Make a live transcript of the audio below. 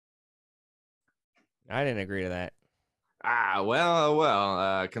I didn't agree to that.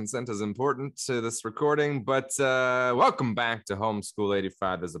 Consent is important to this recording, but welcome back to Homeschool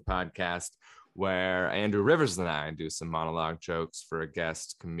 85. There's a podcast where Andrew Rivers and I do some monologue jokes for a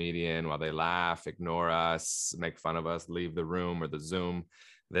guest comedian while they laugh, ignore us, make fun of us, leave the room or the Zoom.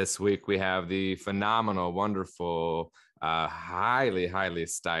 This week we have the phenomenal, wonderful, highly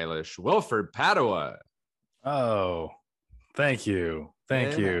stylish Wilfred Padua. Oh, thank you.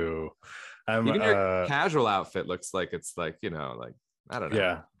 Thank you. Even your casual outfit looks like it's like, I don't know.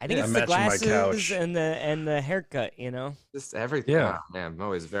 Yeah. I think it's the glasses and the haircut, Just everything. Yeah. Oh, man, I'm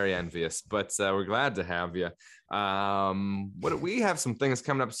always very envious, but we're glad to have you. We have some things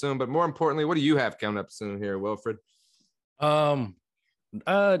coming up soon, but more importantly, what do you have coming up soon here, Wilfred? Not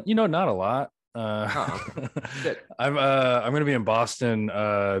a lot. I'm going to be in Boston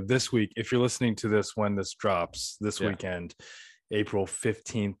this week. If you're listening to this when this drops this weekend, April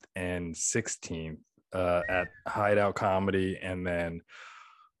 15th and 16th at Hideout Comedy, and then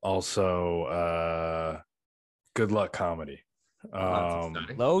also Good Luck Comedy.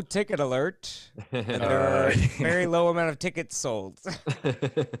 Low ticket alert. And there are a very low amount of tickets sold.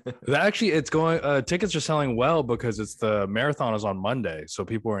 Actually, it's going. Tickets are selling well because it's the marathon is on Monday, so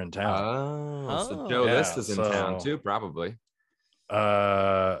people are in town. So Joe List is in town too, probably.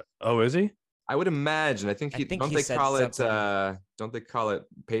 Is he? I would imagine. I think don't they call it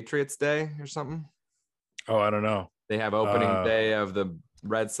Patriots Day or something? Oh, I don't know. They have opening day of the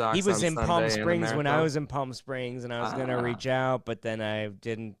Red Sox. He was in Palm Springs when I was in Palm Springs, and I was gonna reach out, but then I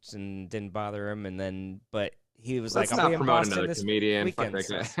didn't bother him, but he was Let's like, not "I'll be in promote Boston another this comedian." weekend."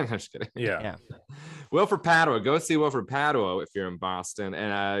 I'm just kidding. Yeah. Wilfred Padua. Go see Wilfred Padua if you're in Boston.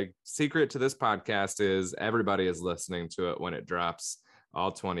 And a secret to this podcast is everybody is listening to it when it drops. All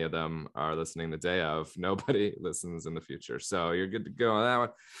 20 of them are listening the day of. Nobody listens in the future, so you're good to go on that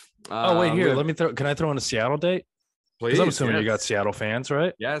one. Wait, here. Let me throw. Can I throw in a Seattle date? Please. I'm assuming you got Seattle fans,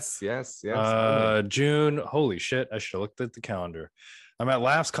 right? Yes. June. Holy shit! I should have looked at the calendar. I'm at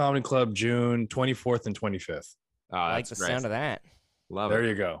Laughs Comedy Club, June 24th and 25th. Oh, I like the sound of that. Love it. There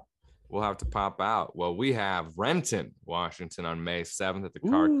you go. We'll have to pop out. Well, we have Renton, Washington on May 7th at the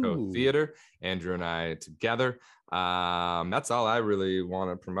Carco Theater. Andrew and I together. That's all I really want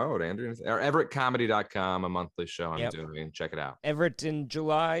to promote, Andrew. Or EverettComedy.com, a monthly show I'm doing. Check it out. Everett in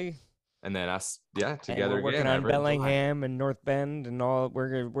July. And then us, together and we're working on Bellingham and North Bend and all.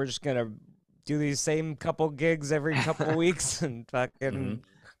 We're just gonna do these same couple gigs every couple weeks and fucking.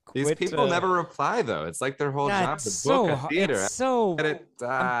 These people never reply though. It's like their whole job to book a theater.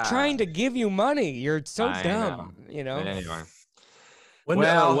 I'm trying to give you money. You're so dumb. Anyway.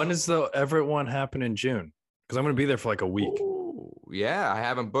 When is the Everett one happen in June? Because I'm gonna be there for like a week. Ooh, I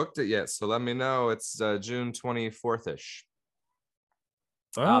haven't booked it yet, so let me know. It's June 24th-ish.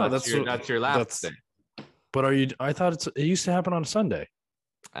 Oh, that's your last day. But I thought it used to happen on Sunday.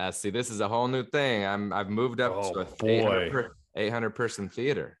 See, this is a whole new thing. I've moved up to a 800 person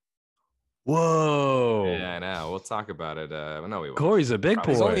theater. Whoa. Yeah, I know. We'll talk about it. No, we won't. Corey's a big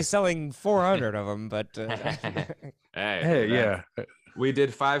boy. He's only selling 400 of them, but hey, yeah. We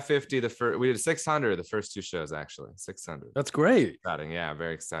did 550 we did 600 the first two shows, actually. 600. That's great. Exciting. Yeah,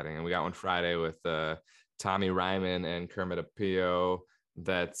 very exciting. And we got one Friday with Tommy Ryman and Kermit Apio.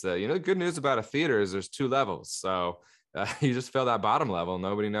 That's the good news about a theater is there's two levels. So you just fill that bottom level.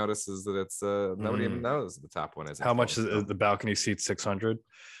 Nobody notices that it's nobody even knows the top one is. How much is the balcony seat? 600.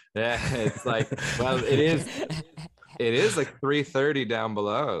 Yeah, it's like, well, it is like 330 down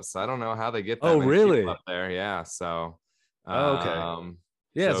below. So I don't know how they get that. Oh, really? Up there. Yeah. So okay.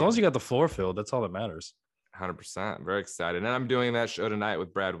 As long as you got the floor filled, that's all that matters. 100%. Very excited. And I'm doing that show tonight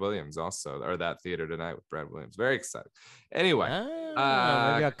with Brad Williams also, or that theater tonight with Brad Williams. Very excited. Anyway. Maybe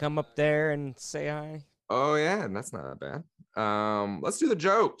I'll come up there and say hi. Oh, yeah. And that's not bad. Let's do the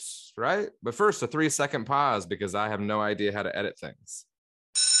jokes, right? But first, a 3-second pause because I have no idea how to edit things.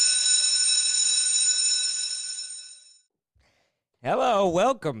 Hello,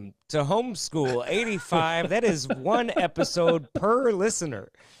 welcome to Homeschool 85. That is one episode per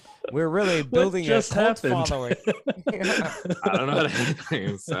listener. We're really building a cult following. I don't know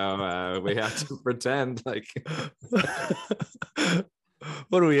anything, so we have to pretend like.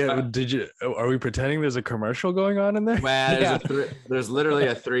 What do we? Are we pretending there's a commercial going on in there? Man, there's literally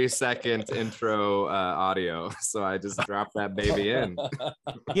a 3-second intro audio, so I just dropped that baby in.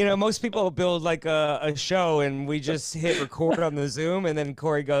 Most people build like a show, and we just hit record on the Zoom, and then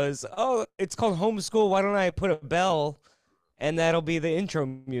Corey goes, "Oh, it's called Homeschool. Why don't I put a bell?" And that'll be the intro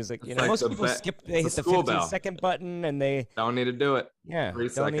music. Like most people they hit the 15-second button, and they don't need to do it. Yeah,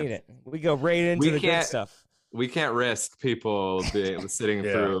 don't need it. We go right into the good stuff. we can't risk people being sitting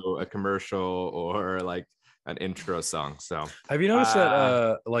Yeah. through a commercial or like an intro song. So Have you noticed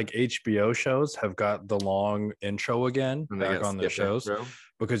that like HBO shows have got the long intro again when they back get on their skip shows intro.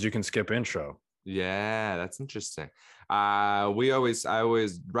 because you can skip intro? Yeah, that's interesting. I always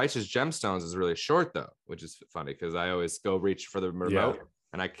Righteous Gemstones is really short though, which is funny because I always go reach for the remote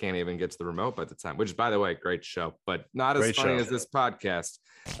and I can't even get to the remote by the time, which is, by the way, great show, but not as funny as this podcast.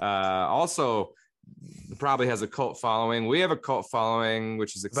 Also probably has a cult following. We have a cult following,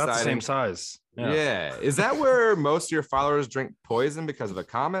 which is exciting. About the same size. Yeah. Is that where most of your followers drink poison because of a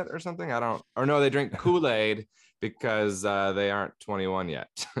comet or something? No, they drink Kool-Aid because they aren't 21 yet.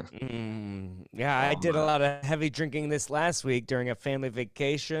 Yeah, I did a lot of heavy drinking this last week during a family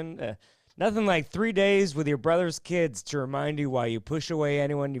vacation. Nothing like 3 days with your brother's kids to remind you why you push away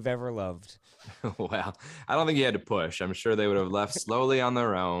anyone you've ever loved. Well, I don't think you had to push. I'm sure they would have left slowly on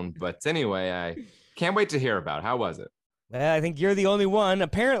their own. But anyway, I can't wait to hear about it. How was it? Well, I think you're the only one.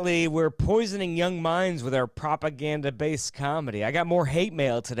 Apparently, we're poisoning young minds with our propaganda-based comedy. I got more hate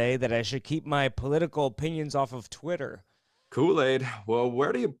mail today that I should keep my political opinions off of Twitter. Kool-Aid. Well,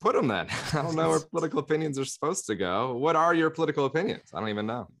 where do you put them then? I don't know where political opinions are supposed to go. What are your political opinions? I don't even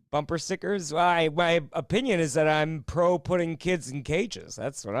know. Bumper stickers? My opinion is that I'm pro putting kids in cages.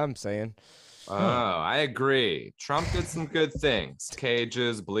 That's what I'm saying. Oh, I agree. Trump did some good things.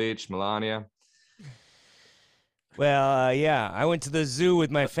 Cages, bleach, Melania. Well, yeah, I went to the zoo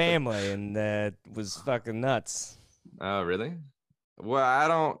with my family, and it was fucking nuts. Oh, really? Well, I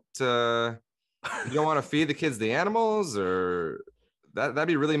don't. You don't want to feed the kids the animals, or that'd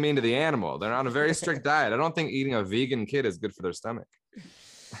be really mean to the animal. They're on a very strict diet. I don't think eating a vegan kid is good for their stomach.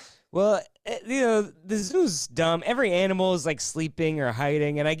 Well, the zoo's dumb. Every animal is like sleeping or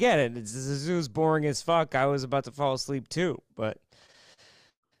hiding, and I get it. The zoo's boring as fuck. I was about to fall asleep too, but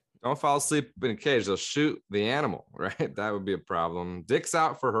don't fall asleep in a cage. They'll shoot the animal, right? That would be a problem. Dick's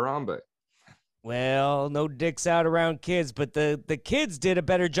out for Harambe. Well, no dicks out around kids, but the kids did a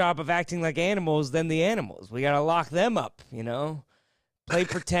better job of acting like animals than the animals. We gotta lock them up, play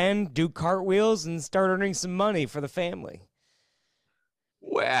pretend, do cartwheels, and start earning some money for the family.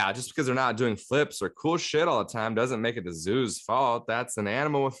 Well, just because they're not doing flips or cool shit all the time doesn't make it the zoo's fault. That's an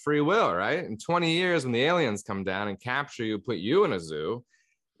animal with free will, right? In 20 years, when the aliens come down and capture you, put you in a zoo,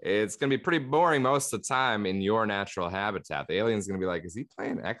 it's going to be pretty boring most of the time in your natural habitat. The alien's going to be like, is he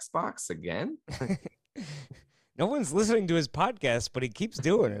playing Xbox again? No one's listening to his podcast, but he keeps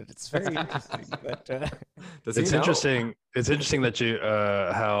doing it. It's very interesting. But, it's interesting. It's interesting that you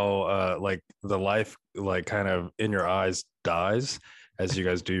how like the life like kind of in your eyes dies as you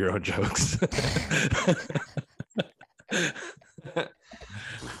guys do your own jokes.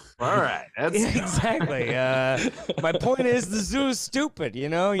 All right. Exactly. My point is the zoo is stupid. You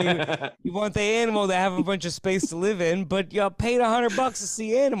want the animal to have a bunch of space to live in, but you paid $100 to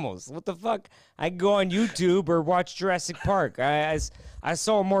see animals. What the fuck? I can go on YouTube or watch Jurassic Park. I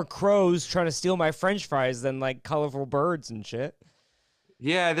saw more crows trying to steal my French fries than like colorful birds and shit.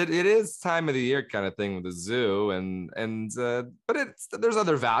 Yeah, it is time of the year kind of thing with the zoo, but there's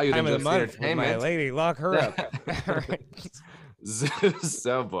other value than just entertainment. My lady, lock her up. Zoos,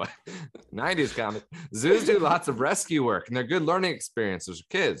 oh boy, 90s comic. Zoos do lots of rescue work, and they're good learning experiences for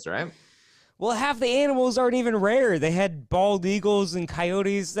kids, right? Well, half the animals aren't even rare. They had bald eagles and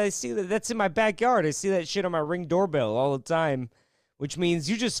coyotes. I see that's in my backyard. I see that shit on my Ring doorbell all the time, which means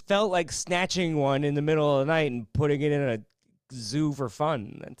you just felt like snatching one in the middle of the night and putting it in a zoo for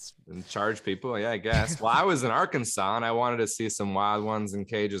fun. And charge people, yeah, I guess. Well, I was in Arkansas and I wanted to see some wild ones in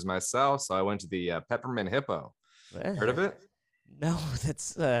cages myself, so I went to the Peppermint Hippo. Heard of it? No,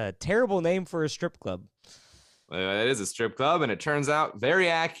 that's a terrible name for a strip club. It is a strip club, and it turns out very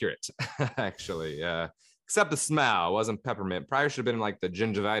accurate, actually. Except the smell. It wasn't peppermint. Probably should have been like the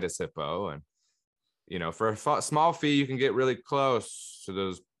gingivitis hippo. And for a small fee, you can get really close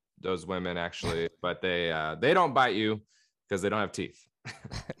to those women, actually. But they don't bite you because they don't have teeth.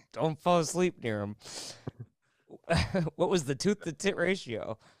 Don't fall asleep near them. What was the tooth to tit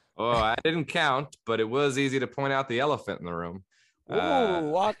ratio? Oh, I didn't count, but it was easy to point out the elephant in the room. Ooh,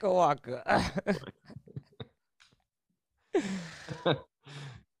 waka waka.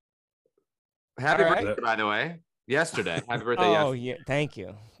 Happy birthday, by the way. Yesterday. Happy birthday. Oh, yeah. Thank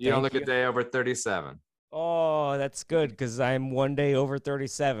you. You don't look a day over 37. Oh, that's good because I'm one day over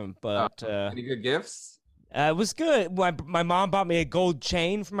 37. But any good gifts? It was good. My mom bought me a gold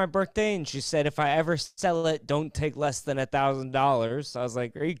chain for my birthday, and she said if I ever sell it, don't take less than $1,000. So I was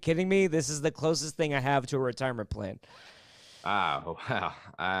like, are you kidding me? This is the closest thing I have to a retirement plan. Oh, wow.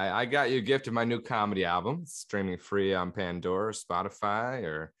 I got you a gift of my new comedy album. It's streaming free on Pandora, Spotify,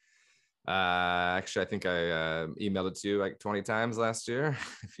 or Actually, I think I emailed it to you like 20 times last year.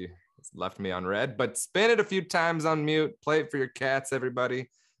 If you left me on red, but spin it a few times on mute. Play it for your cats, everybody,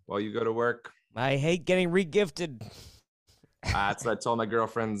 while you go to work. I hate getting regifted. That's what I told my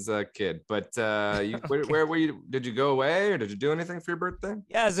girlfriend's kid. But where were you? Did you go away or did you do anything for your birthday?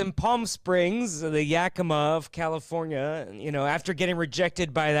 Yeah, I was in Palm Springs, the Yakima of California. You know, after getting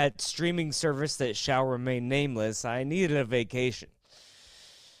rejected by that streaming service that shall remain nameless, I needed a vacation.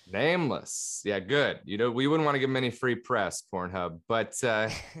 Nameless. Yeah, good. You know, we wouldn't want to give them any free press, Pornhub, but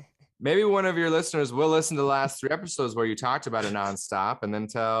maybe one of your listeners will listen to the last 3 episodes where you talked about it nonstop and then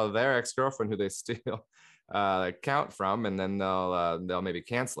tell their ex-girlfriend who they steal account from, and then they'll maybe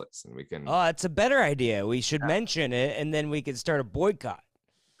cancel it, and we can. Oh, it's a better idea. We should mention it, and then we could start a boycott.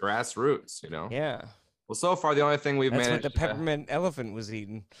 Grassroots, you know. Yeah. Well, so far the only thing we've That's managed. what the peppermint elephant was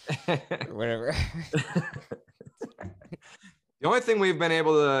eating, or whatever. The only thing we've been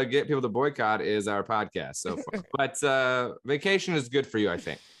able to get people to boycott is our podcast so far. But vacation is good for you, I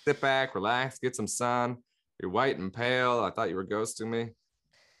think. Sit back, relax, get some sun. You're white and pale. I thought you were ghosting me.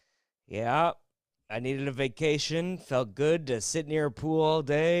 Yeah, I needed a vacation. Felt good to sit near a pool all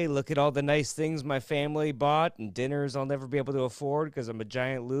day, look at all the nice things my family bought and dinners I'll never be able to afford because I'm a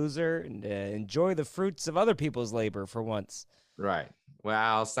giant loser, and enjoy the fruits of other people's labor for once. Right.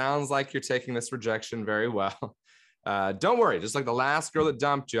 Well, sounds like you're taking this rejection very well. Don't worry. Just like the last girl that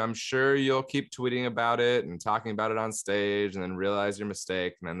dumped you, I'm sure you'll keep tweeting about it and talking about it on stage and then realize your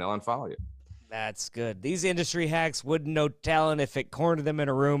mistake and then they'll unfollow you. That's good. These industry hacks wouldn't know talent if it cornered them in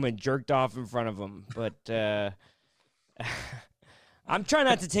a room and jerked off in front of them. But I'm trying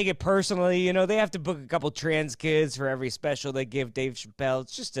not to take it personally. You know, they have to book a couple trans kids for every special they give Dave Chappelle.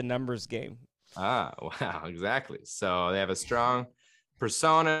 It's just a numbers game. Ah, wow, exactly. So they have a strong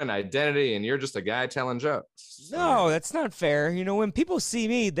persona and identity, and you're just a guy telling jokes. No, that's not fair. You know, when people see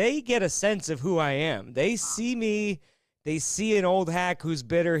me, they get a sense of who I am. They see me, they see an old hack who's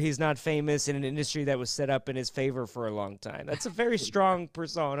bitter he's not famous in an industry that was set up in his favor for a long time. That's a very strong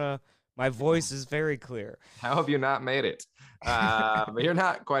persona. My voice is very clear. How have you not made it? But you're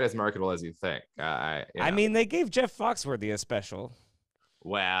not quite as marketable as you think. I mean, they gave Jeff Foxworthy a special.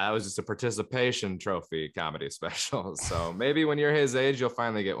 Wow, that was just a participation trophy comedy special. So maybe when you're his age, you'll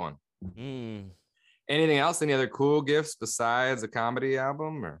finally get one. Anything else? Any other cool gifts besides a comedy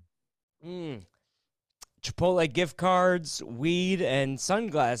album? Or Chipotle gift cards, weed, and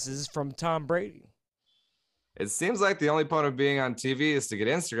sunglasses from Tom Brady. It seems like the only point of being on TV is to get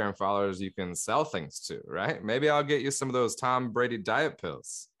Instagram followers you can sell things to, right? Maybe I'll get you some of those Tom Brady diet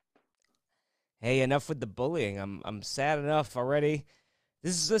pills. Hey, enough with the bullying. I'm sad enough already.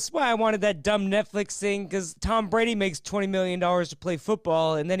 This is why I wanted that dumb Netflix thing, because Tom Brady makes $20 million to play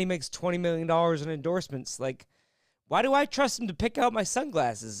football, and then he makes $20 million in endorsements. Like, why do I trust him to pick out my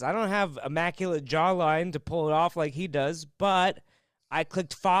sunglasses? I don't have immaculate jawline to pull it off like he does, but I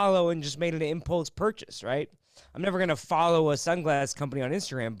clicked follow and just made an impulse purchase, right? I'm never going to follow a sunglass company on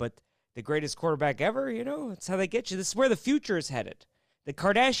Instagram, but the greatest quarterback ever, you know, it's how they get you. This is where the future is headed. The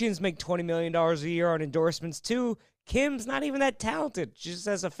Kardashians make $20 million a year on endorsements, too. Kim's not even that talented. She just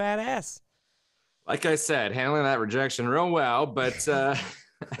has a fat ass. Like I said, handling that rejection real well, but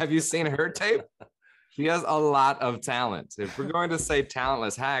have you seen her tape? She has a lot of talent. If we're going to say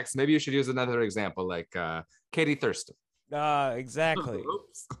talentless hacks, maybe you should use another example like Katie Thurston. Exactly.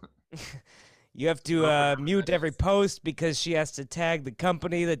 You have to mute every post because she has to tag the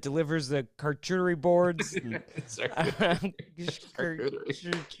company that delivers the charcuterie boards.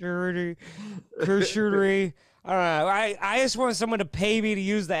 Charcuterie. I don't know. I just want someone to pay me to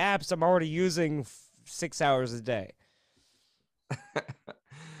use the apps I'm already using 6 hours a day.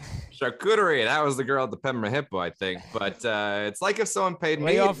 Charcuterie. That was the girl at the Peppermint Hippo, I think. But it's like if someone paid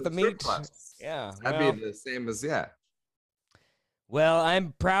me off the meat. Yeah. That'd be the same as, yeah. Well,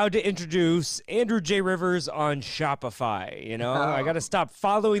 I'm proud to introduce Andrew J. Rivers on Shopify. You know, I got to stop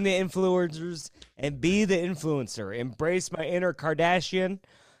following the influencers and be the influencer. Embrace my inner Kardashian.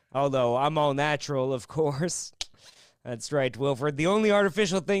 Although I'm all natural, of course. That's right, Wilford. The only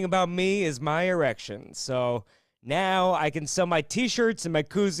artificial thing about me is my erection. So now I can sell my t-shirts and my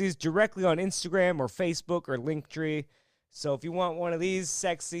koozies directly on Instagram or Facebook or Linktree. So if you want one of these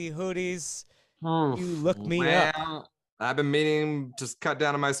sexy hoodies, you look me up. I've been meaning to cut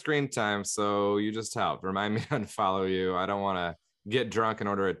down on my screen time, so you just help. Remind me to unfollow you. I don't want to get drunk and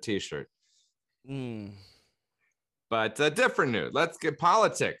order a t-shirt. But different news. Let's get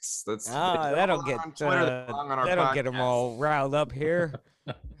politics. That'll get them all riled up here.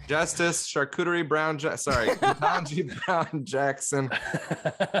 Justice Charcuterie Brown, Ketanji Brown Jackson,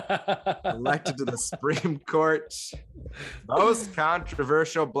 elected to the Supreme Court. Most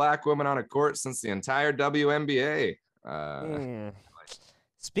controversial black woman on a court since the entire WNBA.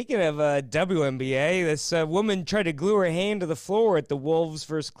 Speaking of WNBA, this woman tried to glue her hand to the floor at the Wolves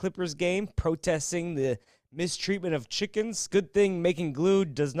versus Clippers game, protesting the mistreatment of chickens. Good thing making glue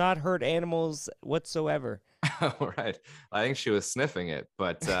does not hurt animals whatsoever. All right. I think she was sniffing it,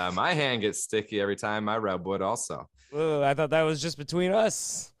 but my hand gets sticky every time I rub wood also. Whoa, I thought that was just between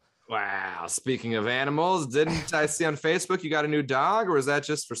us. Wow. Speaking of animals, didn't I see on Facebook you got a new dog, or was that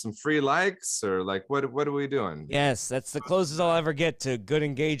just for some free likes, or like what are we doing? Yes, that's the closest I'll ever get to good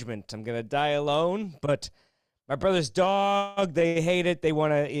engagement. I'm going to die alone, but my brother's dog, they hate it. They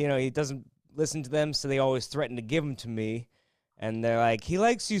want to, he doesn't listen to them, so they always threaten to give him to me. And they're like, he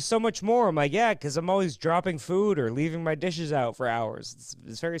likes you so much more. I'm like, yeah, because I'm always dropping food or leaving my dishes out for hours.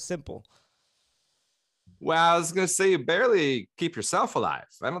 It's very simple. Well, I was going to say you barely keep yourself alive.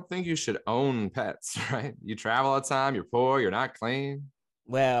 I don't think you should own pets, right? You travel all the time. You're poor. You're not clean.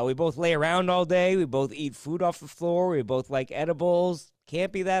 Well, we both lay around all day. We both eat food off the floor. We both like edibles.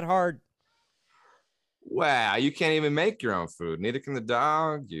 Can't be that hard. Wow, you can't even make your own food. Neither can the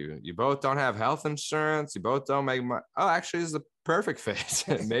dog. You both don't have health insurance. You both don't make money. Oh, actually, it's the perfect fit.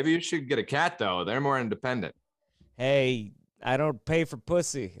 Maybe you should get a cat, though. They're more independent. Hey, I don't pay for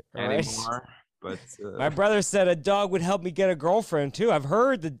pussy. Anymore. But my brother said a dog would help me get a girlfriend, too. I've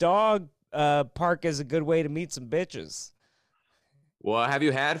heard the dog park is a good way to meet some bitches. Well, have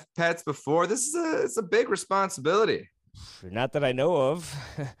you had pets before? It's a big responsibility. Not that I know of.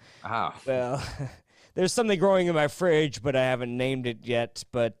 Oh. Well... There's something growing in my fridge, but I haven't named it yet.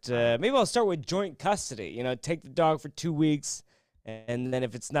 But maybe I'll start with joint custody. Take the dog for 2 weeks, and then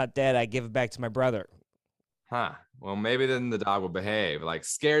if it's not dead, I give it back to my brother. Huh. Well, maybe then the dog will behave. Like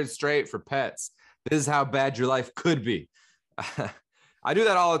Scared Straight for pets. This is how bad your life could be. I do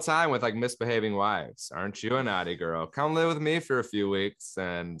that all the time with like misbehaving wives. Aren't you a naughty girl? Come live with me for a few weeks,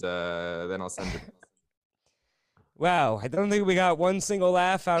 and then I'll send you. Wow, I don't think we got one single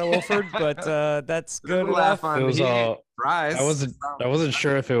laugh out of Wolford, but that's good enough. It was all, I wasn't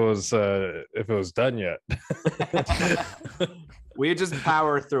sure if it was done yet. We just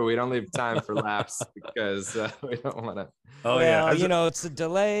power through. We don't leave time for laughs because we don't want to. Oh, well, yeah. It's a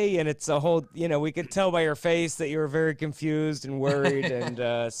delay and it's a whole, we could tell by your face that you were very confused and worried.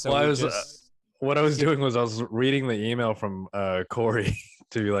 And so what I was doing was I was reading the email from Corey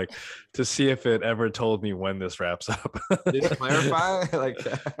to see if it ever told me when this wraps up. Did it clarify?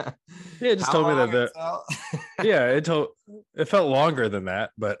 Yeah, it just told me that. Yeah, it felt longer than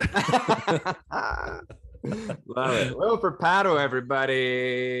that, but. Love it. Wilford Pato,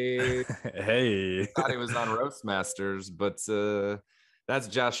 everybody. Hey. Thought he was on Roastmasters, but that's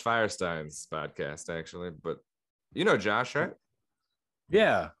Josh Firestein's podcast, actually. But you know Josh, right?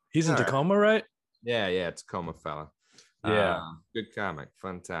 Yeah, he's in Tacoma, right? Yeah, Tacoma fella. Yeah, good comic,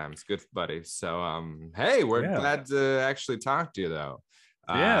 fun times, good buddy. So, hey, we're glad to actually talk to you, though.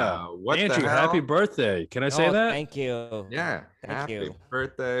 Yeah, Andrew, happy birthday! Can I say that? Thank you. Yeah, happy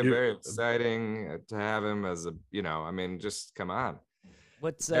birthday! Very exciting to have him as a, just come on.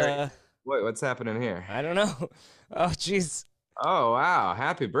 What's happening here? I don't know. Oh, jeez. Oh wow!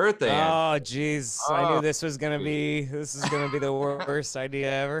 Happy birthday! Oh jeez, I knew this is gonna be the worst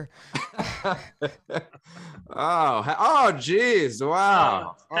idea ever. oh jeez!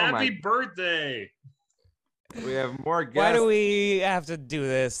 Wow! Happy birthday! We have more guests. Why do we have to do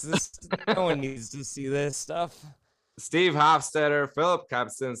this? No one needs to see this stuff. Steve Hofstetter, Philip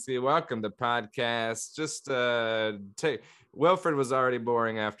Kopczynski, welcome to podcast. Just Wilford was already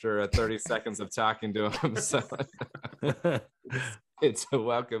boring after 30 seconds of talking to him, so it's a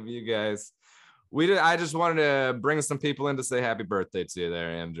welcome you guys. I just wanted to bring some people in to say happy birthday to you there,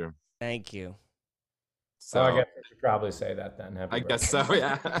 Andrew. Thank you. So I guess I should probably say that then. I guess so,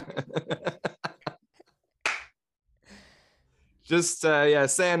 yeah. Just say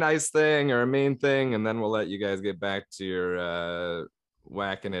a nice thing or a mean thing, and then we'll let you guys get back to your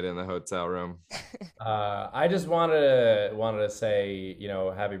whacking it in the hotel room. I just wanted to say,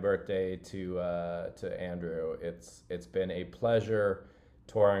 happy birthday to Andrew. It's been a pleasure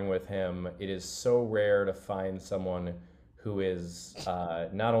touring with him. It is so rare to find someone who is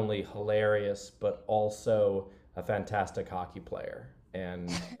not only hilarious but also a fantastic hockey player. And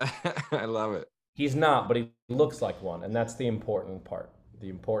I love it. He's not, but he looks like one, and that's the important part. The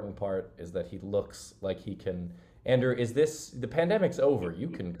important part is that he looks like he can. Andrew, the pandemic's over? You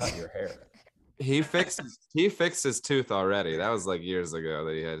can cut your hair. He fixed his tooth already. That was like years ago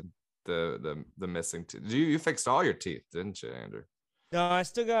that he had the missing tooth. You fixed all your teeth, didn't you, Andrew? No, I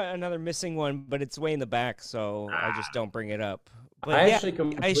still got another missing one, but it's way in the back, so I just don't bring it up. But I yeah, actually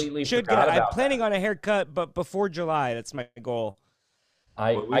completely should forgot I'm about planning that. on a haircut, but before July. That's my goal.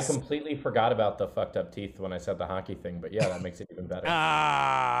 Well, I completely forgot about the fucked up teeth when I said the hockey thing, but yeah, that makes it even better.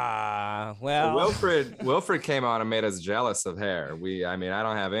 Ah, well. Wilfred came on and made us jealous of hair. I mean, I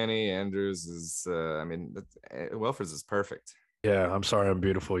don't have any. Andrews is, Wilfred's is perfect. Yeah, I'm sorry, I'm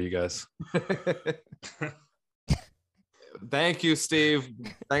beautiful, you guys. Thank you, Steve.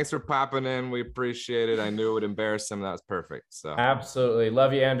 Thanks for popping in. We appreciate it. I knew it would embarrass him. That was perfect. So Absolutely.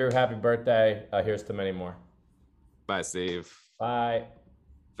 Love you, Andrew. Happy birthday. Here's to many more. bye, Steve. Bye.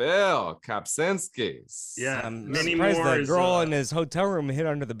 Phil Kopsinski. Yeah, I'm many surprised more that is, girl in his hotel room hid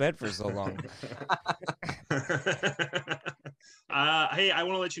under the bed for so long. Hey, I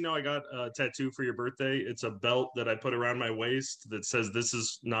want to let you know I got a tattoo for your birthday. It's a belt that I put around my waist that says this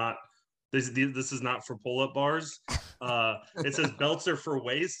is not for pull-up bars. It says belts are for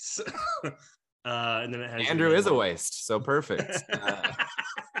waists. And then it has Andrew is a waist, so perfect.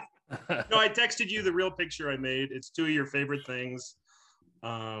 No, I texted you the real picture I made. It's two of your favorite things.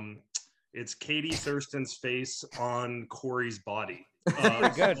 It's Katie Thurston's face on Corey's body. Pretty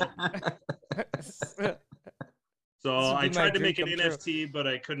good. So This would I be my tried to dream make an come true. NFT, but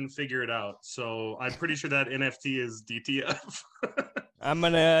I couldn't figure it out. So I'm pretty sure that NFT is DTF. I'm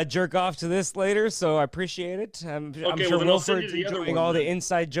gonna jerk off to this later, so I appreciate it. I'm Okay, sure well, then I'll send you Wilford's the other enjoying one all the then.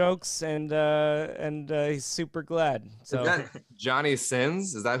 inside jokes, and he's super glad. So Is that Johnny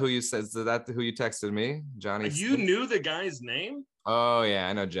Sins? Is that who you said? Is that who you texted me? Johnny You Sins? knew the guy's name? Oh yeah,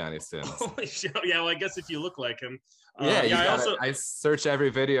 I know Johnny Sins. Holy shit. Yeah, well, I guess if you look like him. Yeah, Yeah, I search every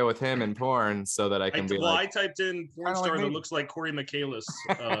video with him in porn so that I can be I like, typed in porn Kinda like star that me. looks like Corey Michaelis.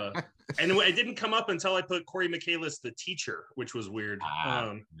 And it didn't come up until I put Corey Michaelis, the teacher, which was weird.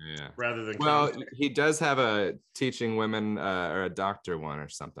 yeah. Rather than Well, Ken. he does have a teaching women or a doctor one or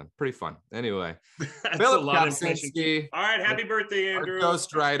something. Pretty fun. Anyway, That's Philip a lot of information. Kopsinski. All right, happy birthday, Our Andrew. Ghost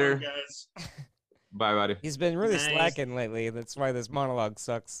Have fun, Rider. guys. Bye, buddy. he's been really Nice. slacking lately. That's why this monologue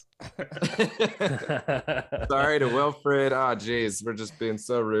sucks. Sorry to Wilfred. Oh, geez, we're just being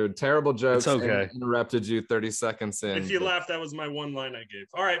so rude. Terrible jokes. It's okay. And interrupted you 30 seconds in. If you but- laugh, that was my one line I gave.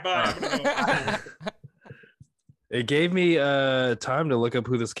 All right, bye. I'm gonna go. It gave me time to look up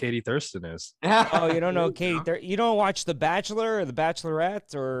who this Katie Thurston is. Oh, you don't know Katie? You don't watch The Bachelor or The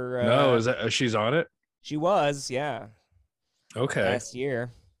Bachelorette or? No, is that she's on it? She was, yeah, Okay. last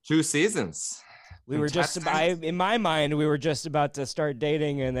year. 2 seasons. We were just about, in my mind, we were just about to start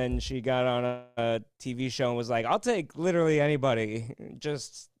dating, and then she got on a TV show and was like, "I'll take literally anybody.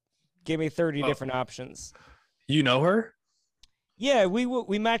 Just give me 30 different options." You know her? Yeah,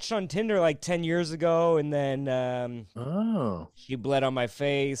 we matched on Tinder like 10 years ago, and then Oh. she bled on my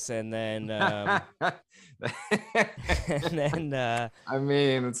face, and then and then I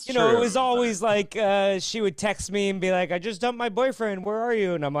mean, it's you true. know, it was always like she would text me and be like, "I just dumped my boyfriend. Where are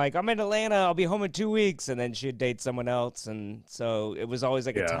you?" And I'm like, "I'm in Atlanta. I'll be home in 2 weeks." And then she'd date someone else, and so it was always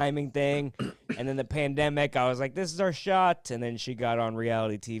like a Yeah. timing thing. And then the pandemic, I was like, "This is our shot." And then she got on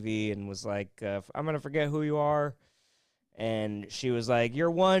reality TV and was like, "I'm gonna forget who you are." And she was like, "You're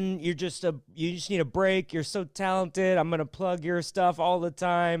just need a break. You're so talented. I'm gonna plug your stuff all the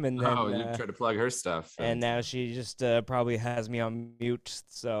time." And then you tried to plug her stuff. and now she just probably has me on mute.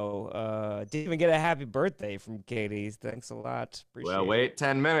 So didn't even get a happy birthday from Katie. Thanks a lot. Appreciate Well, wait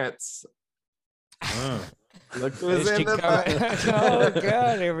 10 minutes. Oh. Look it. who's Is she in the coming? Oh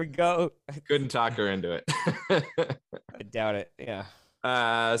god, here we go. Couldn't talk her into it. I doubt it. Yeah.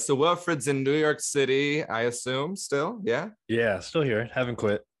 So Wilfred's in New York City, I assume, still, yeah. Yeah, still here. Haven't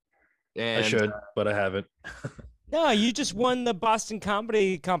quit. And I should, but I haven't. No, you just won the Boston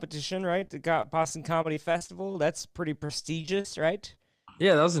Comedy Competition, right? The Boston Comedy Festival. That's pretty prestigious, right?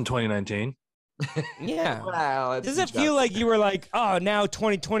 Yeah, that was in 2019. Yeah. Wow, Does it feel like you were like, "Oh, now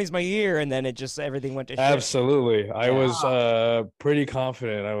 2020 is my year," and then it just everything went to shit? Absolutely. I Yeah. was pretty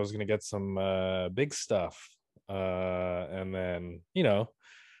confident I was going to get some big stuff. And then, you know,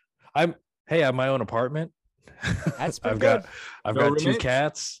 I have my own apartment. That's pretty I've good. got No 2 roommates?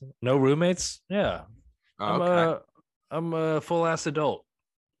 cats, no roommates. Yeah. okay. I'm a full ass adult.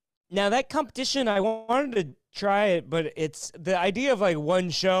 Now that competition, I wanted to try it, but it's the idea of like one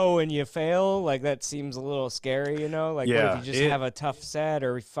show and you fail, like that seems a little scary, you know? Like what Yeah, if you just have a tough set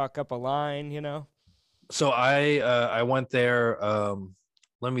or fuck up a line, you know? So I went there.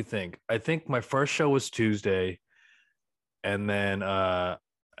 Let me think. I think my first show was Tuesday, and then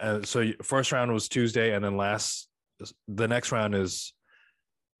so first round was Tuesday, and then the next round is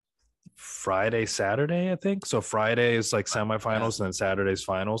Friday, Saturday, I think. So Friday is like semifinals, and then Saturday's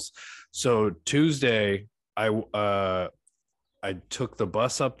finals. So Tuesday, I took the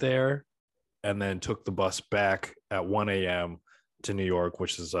bus up there and then took the bus back at 1 a.m. to New York,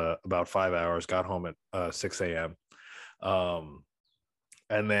 which is about 5 hours. Got home at 6 a.m.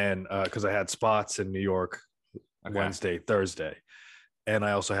 And then because I had spots in New York Wednesday, Thursday, and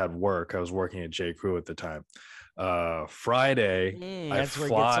I also had work. I was working at J. Crew at the time. Friday, that's where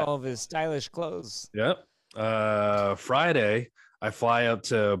he gets all of his stylish clothes. Yep. Friday, I fly up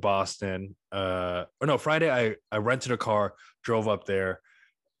to Boston. Friday, I rented a car, drove up there,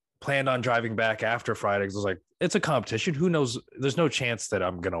 planned on driving back after Friday because I was like, it's a competition. Who knows? There's no chance that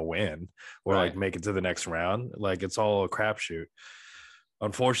I'm gonna win or like make it to the next round. Like it's all a crapshoot.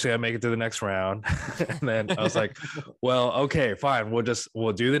 Unfortunately, I make it to the next round. And then I was like, well, okay, fine.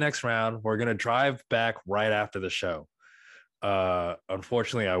 We'll do the next round. We're gonna drive back right after the show.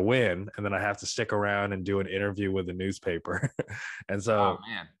 Unfortunately, I win, and then I have to stick around and do an interview with the newspaper. And so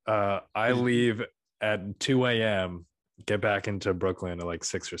I leave at 2 a.m., get back into Brooklyn at like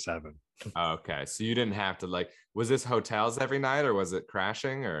 6 or 7. Okay. So you didn't have to was this hotels every night or was it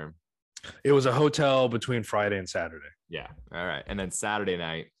crashing or? It was a hotel between Friday and Saturday. Yeah. All right. And then Saturday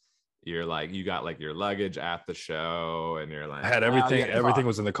night, you're like, you got like your luggage at the show and you're like, I had everything. Everything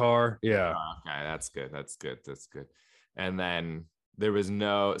was in the car. Yeah. Oh, okay. That's good. That's good. That's good. And then there was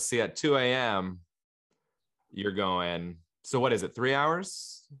at 2 a.m. you're going, so what is it? 3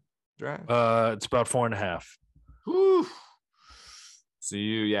 hours drive? It's about 4.5. Whew. So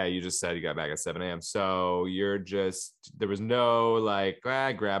you just said you got back at 7 a.m. So there was no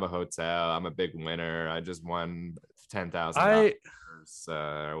grab a hotel. I'm a big winner. I just won $10,000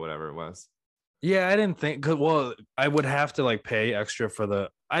 or whatever it was. Yeah, I didn't think I would have to pay extra for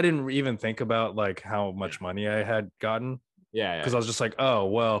I didn't even think about how much money I had gotten. Yeah. Because I was just like, oh,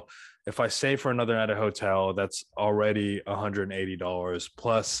 well, if I stay for another night at a hotel, that's already $180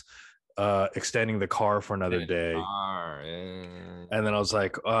 plus extending the car for another day. And then I was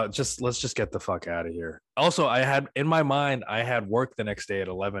like, let's just get the fuck out of here. Also, in my mind, I had work the next day at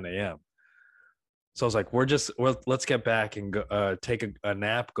 11 a.m. So I was like, let's get back and go, take a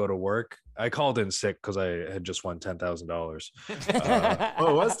nap, go to work. I called in sick because I had just won $10,000. It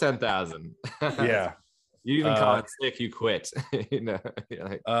was 10,000. Yeah. You even call it sick, you quit. You're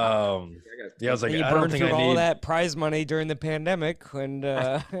like, I was like, you burned through all that prize money during the pandemic, and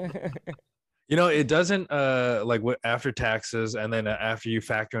it doesn't after taxes and then after you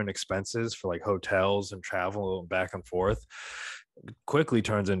factor in expenses for hotels and travel back and forth, quickly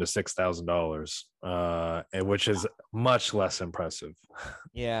turns into $6,000, which is much less impressive.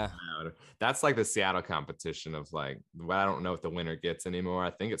 Yeah, that's like the Seattle competition of I don't know if the winner gets anymore.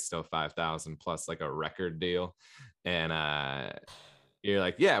 I think it's still 5,000 plus a record deal, and you're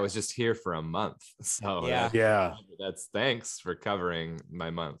like, yeah, I was just here for a month, so that's thanks for covering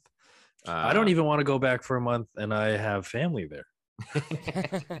my month. I don't even want to go back for a month, and I have family there.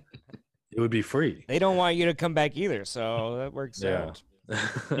 It would be free. They don't want you to come back either, so that works out.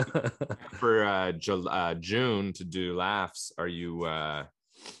 For June to do laughs, are you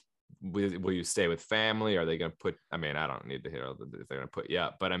will you stay with family? Are they gonna put, I don't need to hear if they're gonna put you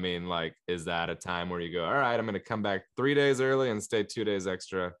up, but is that a time where you go, all right, I'm gonna come back 3 days early and stay 2 days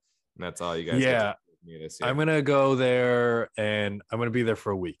extra, and that's all you guys get to do this year? I'm gonna go there and I'm gonna be there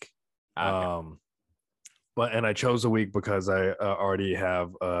for a week. Okay. And I chose a week because I already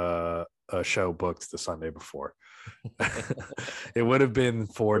have a show booked the Sunday before. It would have been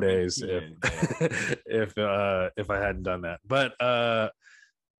 4 days if I hadn't done that. But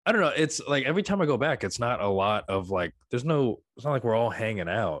I don't know. It's every time I go back, it's not a lot of it's not like we're all hanging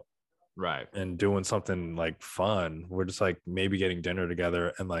out, right, and doing something fun. We're just maybe getting dinner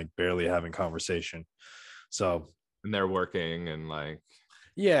together and barely having conversation. So, and they're working and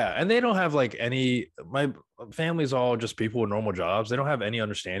yeah, and they don't have my family's all just people with normal jobs. They don't have any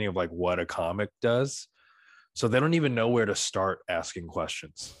understanding of what a comic does. So they don't even know where to start asking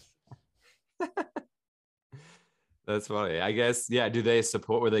questions. That's funny. I guess, yeah. Do they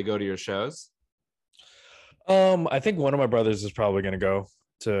support where they go to your shows? I think one of my brothers is probably going to go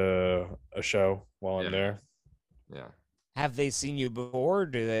to a show while I'm there. Yeah. Have they seen you before?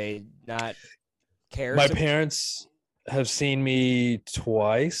 Do they not care? My parents have seen me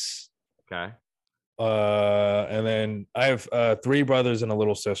twice. Okay. And then I have 3 brothers and a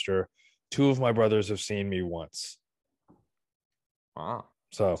little sister. 2 of my brothers have seen me once. Wow.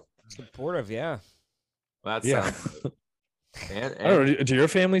 So supportive, yeah. Well, that's and I don't know. Do your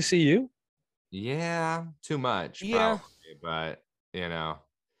family see you? Yeah, too much. Yeah, probably, but yeah,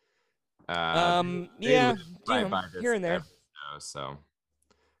 here and there. So,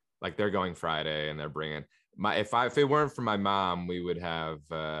 they're going Friday, and they're bringing if it weren't for my mom, we would have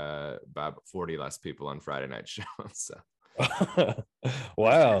about 40 less people on Friday night shows. So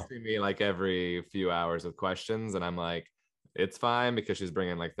Wow. She's texting me like every few hours with questions, and I'm like, it's fine because she's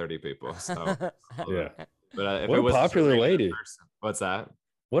bringing like 30 people. So Yeah. but if What it a was popular lady. what's that?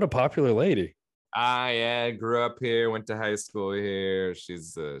 What a popular lady. Yeah, grew up here, went to high school here.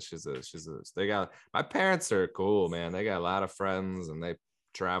 They got, my parents are cool, man. They got a lot of friends and they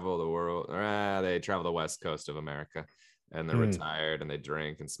travel the world. They travel the west coast of America, and they're retired and they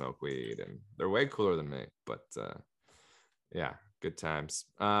drink and smoke weed, and they're way cooler than me. But yeah, good times.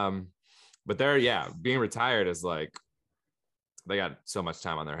 But they're, yeah, being retired is like they got so much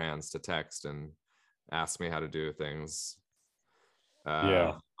time on their hands to text and ask me how to do things.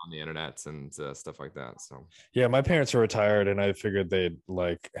 Yeah. On the internet and stuff like that. So Yeah, my parents are retired, and I figured they'd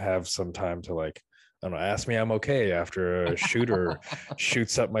like have some time to like, I don't know, ask me I'm okay after a shooter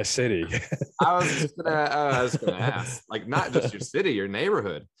shoots up my city. I was gonna ask, like, not just your city, your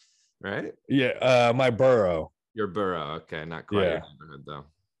neighborhood, right? Yeah, my borough. Your borough. Okay, not quite your neighborhood though.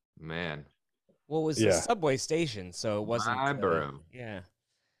 Man. Well, it was a subway station, so it wasn't My borough. Yeah,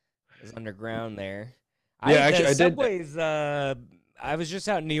 it was underground there. Yeah, actually, I did. Subways. I was just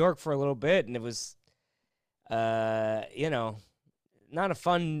out in New York for a little bit, and it was, you know, not a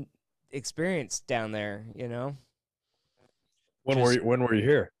fun experience down there. You know. When were you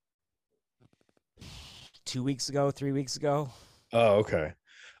here? 2 weeks ago, 3 weeks ago. Oh, okay.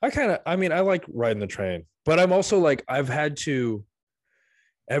 I mean, I like riding the train, but I'm also like, I've had to,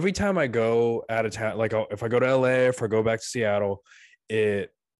 every time I go out of town, like if I go to LA, if I go back to Seattle, the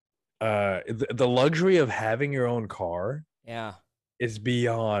luxury of having your own car. Yeah. Is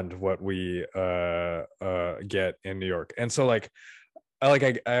beyond what we get in New York. And so like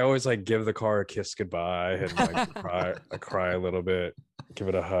I always like give the car a kiss goodbye and like cry a little bit, give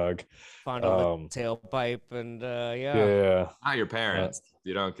it a hug. Fondle the tailpipe and yeah. Not your parents.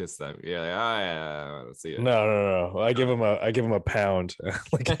 You don't kiss them. Yeah, like, oh yeah, let's see it. No. I give them a pound,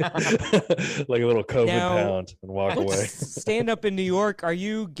 like like a little COVID pound, and walk away. Stand up in New York. Are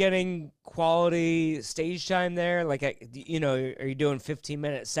you getting quality stage time there? Like, you know, are you doing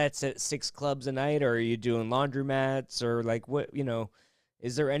 15-minute sets at 6 clubs a night, or are you doing laundromats, or like what? You know,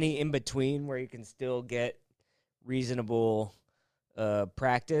 is there any in between where you can still get reasonable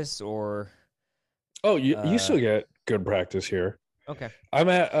practice? Or you still get good practice here. Okay. I'm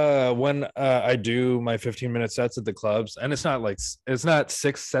at when I do my 15-minute sets at the clubs, and it's not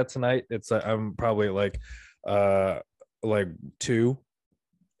 6 sets a night. It's I'm probably like 2.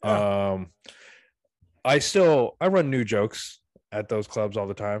 I run new jokes at those clubs all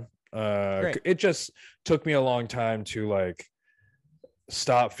the time. It just took me a long time to like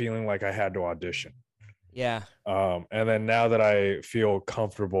stop feeling like I had to audition. Yeah. And then now that I feel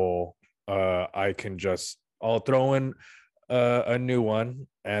comfortable, I'll throw in a new one,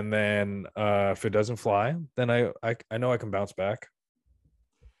 and then if it doesn't fly, then I know I can bounce back.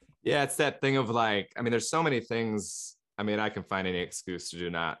 Yeah, it's that thing of like, I mean, there's so many things. I mean, I can find any excuse to do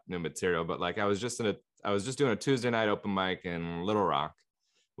not new material, but like I was just doing a Tuesday night open mic in Little Rock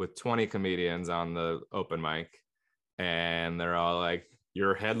with 20 comedians on the open mic, and they're all like,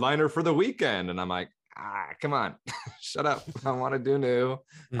 "You're headliner for the weekend," and I'm like, come on, shut up. I want to do new.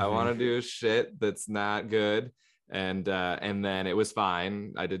 I want to do shit that's not good. And then it was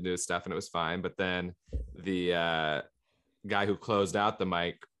fine. I did new stuff and it was fine. But then the guy who closed out the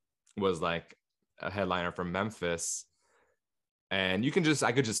mic was like a headliner from Memphis. And I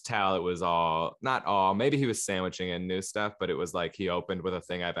could just tell it was not all, maybe he was sandwiching in new stuff, but it was like he opened with a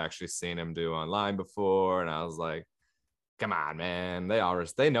thing I've actually seen him do online before. And I was like, come on, man.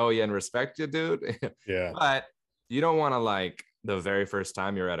 They know you and respect you, dude. Yeah. But you don't want to, like, the very first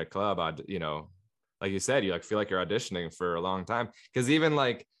time you're at a club, you know, like you said, you like feel like you're auditioning for a long time. Because even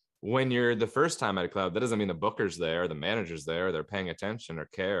like when you're the first time at a club, that doesn't mean the booker's there, or the manager's there, or they're paying attention or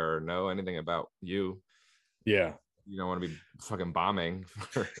care or know anything about you. Yeah. You don't want to be fucking bombing.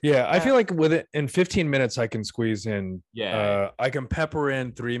 Yeah, I feel like in 15 minutes I can squeeze in. Yeah, I can pepper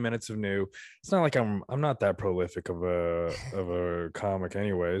in 3 minutes of new. It's not like I'm not that prolific of a comic,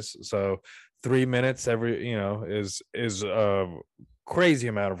 anyways. So 3 minutes every, you know, is a crazy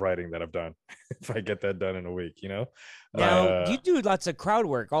amount of writing that I've done. If I get that done in a week, you know. Now you do lots of crowd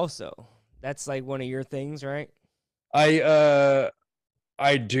work also. That's like one of your things, right? I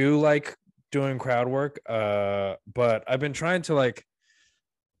do like doing crowd work, but I've been trying to like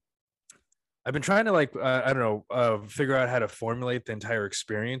I don't know, figure out how to formulate the entire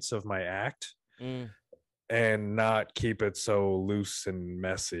experience of my act and not keep it so loose and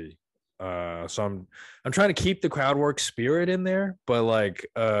messy. So I'm trying to keep the crowd work spirit in there, but like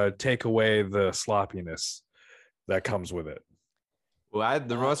take away the sloppiness that comes with it. Well,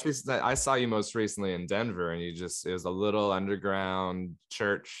 the most recent I saw you most recently in Denver, and it was a little underground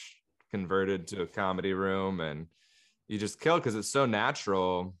church converted to a comedy room, and you just killed because it's so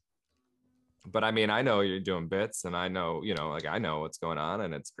natural. But I mean, I know you're doing bits, and I know, like I know what's going on,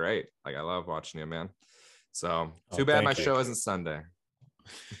 and it's great. Like I love watching you, man. So too bad my show isn't Sunday.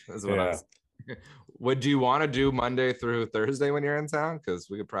 That's what I was. Would you want to do Monday through Thursday when you're in town? Because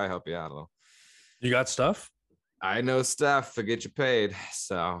we could probably help you out a little. You got stuff? I know stuff to get you paid.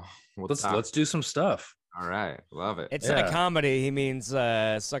 So let's do some stuff. All right, love it. It's not a comedy. He means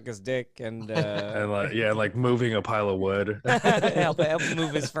suck his dick and like moving a pile of wood. help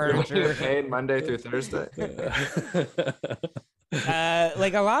move his furniture. Paid Monday through Thursday.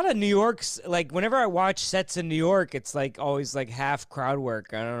 Like a lot of New York's, like whenever I watch sets in New York, it's like always like half crowd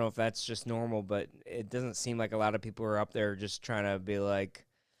work. I don't know if that's just normal, but it doesn't seem like a lot of people are up there just trying to be like,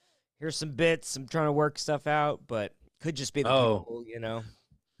 here's some bits. I'm trying to work stuff out, but could just be the people,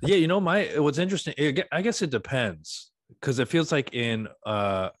 Yeah, what's interesting, I guess it depends, because it feels like in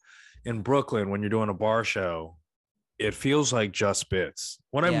Brooklyn when you're doing a bar show, it feels like just bits.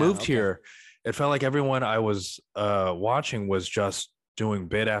 When I moved here, it felt like everyone I was watching was just doing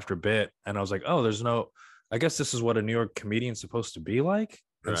bit after bit, and I was like, oh, I guess this is what a New York comedian's supposed to be like.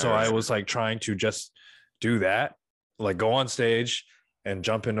 And so I was like trying to just do that, like go on stage and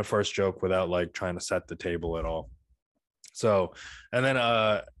jump into first joke without like trying to set the table at all. So, and then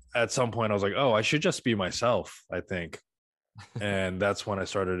at some point I was like, oh, I should just be myself, I think. And that's when I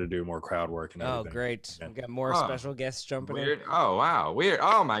started to do more crowd work and everything. Oh, great. We got more special guests jumping in. Oh, wow. Weird.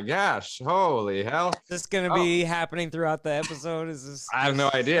 Oh, my gosh. Holy hell. Is this going to be happening throughout the episode? I have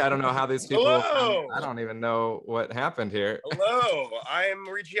no idea. I don't know how these people... Hello. I don't even know what happened here. Hello. I am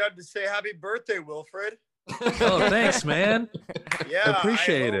reaching out to say happy birthday, Wilfred. Oh, thanks, man. Yeah. I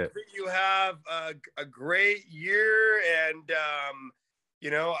appreciate it. That you have a great year, and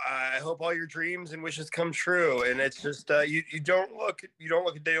I hope all your dreams and wishes come true. And it's just you don't look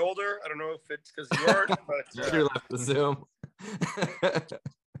a day older. I don't know if it's because you aren't, but you left the Zoom.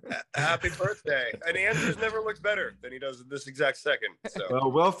 Happy birthday. And Andrew's never looked better than he does this exact second. So.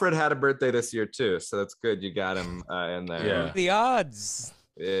 Well, Wilfred had a birthday this year too, so that's good. You got him in there. Yeah. The odds.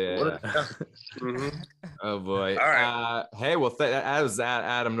 Yeah. Mm-hmm. Oh boy. All right. Hey, well, that was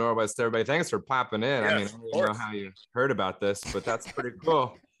Adam Norwest. Everybody, thanks for popping in. Yes, I mean, I don't know how you heard about this, but that's pretty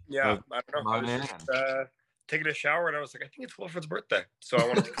cool. Yeah, I don't know. I was just taking a shower, and I was like, I think it's Wilfred's birthday, so I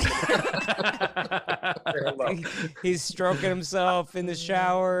wanted to. He's stroking himself in the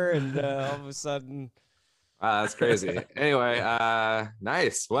shower, and all of a sudden. That's crazy. Anyway,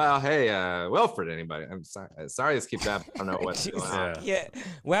 nice. Well, hey, Wilfred, anybody? I'm sorry this keeps happening. I don't know what's going on. Yeah.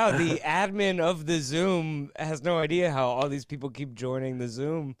 Wow, the admin of the Zoom has no idea how all these people keep joining the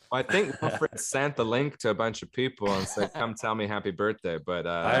Zoom. Well, I think Wilfred sent the link to a bunch of people and said, come tell me happy birthday. But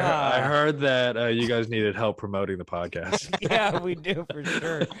I heard that you guys needed help promoting the podcast. Yeah, we do for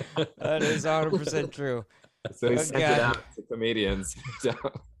sure. That is 100% true. So he sent it out to comedians who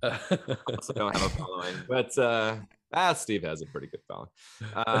also don't have a following. But Steve has a pretty good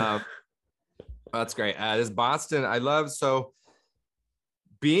following. That's great. This Boston, I love. So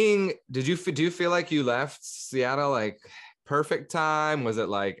do you feel like you left Seattle like perfect time? Was it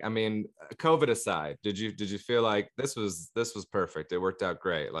like, I mean, COVID aside, did you feel like this was perfect? It worked out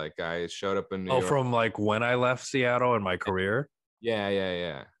great. Like I showed up in New York. From like when I left Seattle in my career?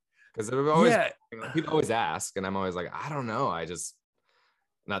 Yeah. Because people always ask, and I'm always like, I don't know.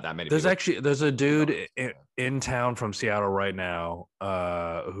 Not that many. There's a dude in town from Seattle right now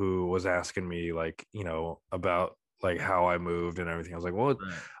who was asking me like, about like how I moved and everything. I was like, well,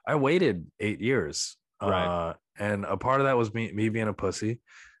 right. I waited 8 years. Right. And a part of that was me being a pussy,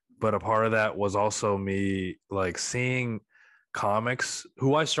 but a part of that was also me like seeing comics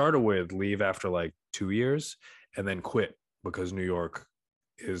who I started with leave after like 2 years and then quit because New York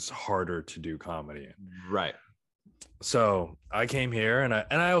is harder to do comedy in. Right. So I came here and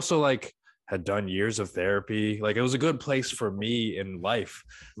I also like had done years of therapy. Like it was a good place for me in life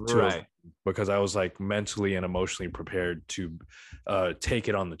right. Because I was like mentally and emotionally prepared to take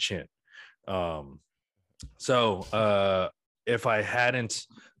it on the chin. So if I hadn't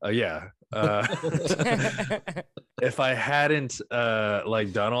if I hadn't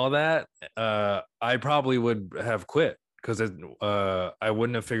like done all that, I probably would have quit. Because I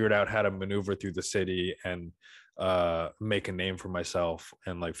wouldn't have figured out how to maneuver through the city and make a name for myself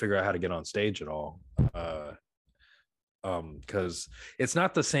and like figure out how to get on stage at all. Because it's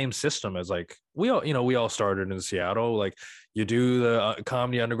not the same system as like we all started in Seattle. Like you do the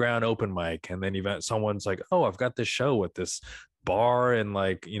Comedy Underground open mic, and then someone's like, oh, I've got this show with this bar and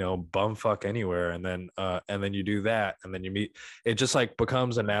like, bumfuck anywhere, and then you do that, and then you meet. It just like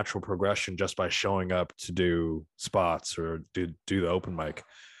becomes a natural progression just by showing up to do spots or do the open mic.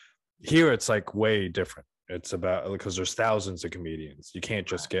 Here it's like way different. It's about, because there's thousands of comedians. You can't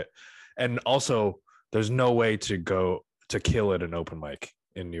just get, and also there's no way to go to kill at an open mic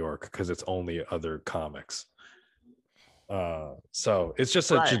in New York because it's only other comics. So it's just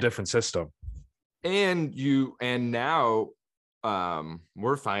such a different system. And now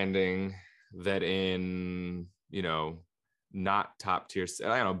we're finding that in, not top tier,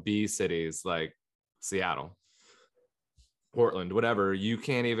 I don't know, B cities like Seattle, Portland, whatever, you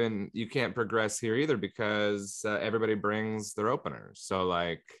can't progress here either because everybody brings their openers. So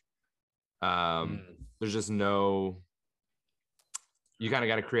like, there's just no, you kind of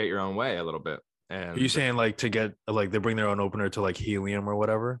got to create your own way a little bit. And are you saying like to get, like they bring their own opener to like Helium or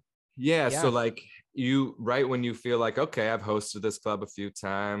whatever? Yeah. So like right when you feel like, okay, I've hosted this club a few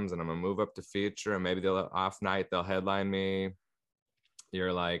times and I'm gonna move up to feature, and maybe they'll off night, they'll headline me.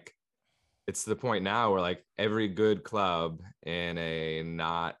 You're like, it's to the point now where like every good club in a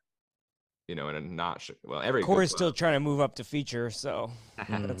not, every Corey's still trying to move up to feature, so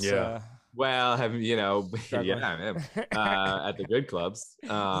that's, well, have at the good clubs.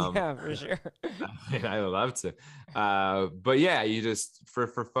 Yeah, for sure. I would love to. But yeah, you just for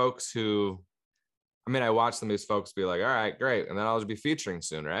folks who, I watch some of these folks be like, all right, great. And then I'll just be featuring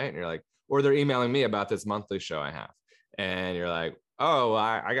soon, right? And you're like, or they're emailing me about this monthly show I have. And you're like, oh,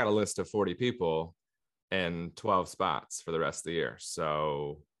 I got a list of 40 people and 12 spots for the rest of the year.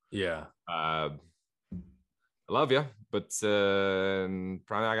 So yeah. I love you, but probably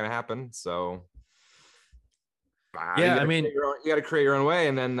not going to happen. So yeah, you got to create your own way.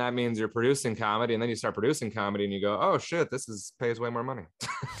 And then that means you're producing comedy, and then you start producing comedy and you go, oh shit, this pays way more money.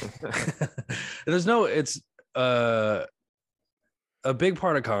 It's a big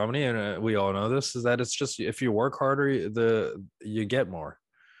part of comedy, and we all know this, is that it's just, if you work harder, you get more.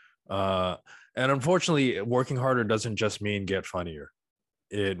 And unfortunately, working harder doesn't just mean get funnier.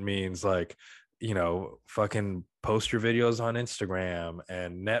 It means like, fucking post your videos on Instagram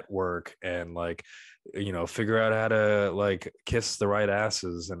and network and like, figure out how to like kiss the right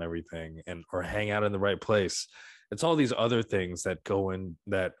asses and everything, or hang out in the right place. It's all these other things that go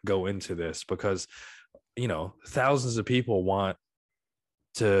into this, because, thousands of people want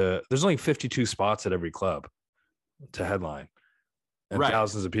to, there's only 52 spots at every club to headline, and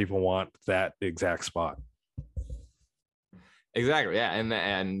thousands of people want that exact spot. Exactly. Yeah. And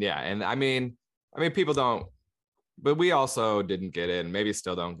people don't, but we also didn't get it, and maybe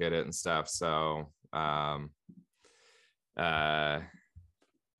still don't get it and stuff. So I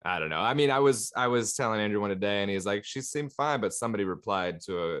don't know. I was telling Andrew one day, and he's like, she seemed fine, but somebody replied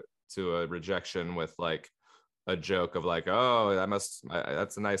to a rejection with like a joke of like, oh, that's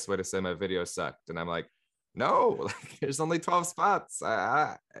a nice way to say my video sucked. And I'm like, no, like, there's only 12 spots.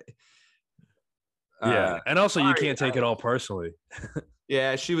 Yeah. And also, you can't take it all personally.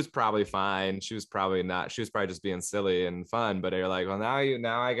 Yeah, she was probably fine. She was probably not. She was probably just being silly and fun. But you're like, well,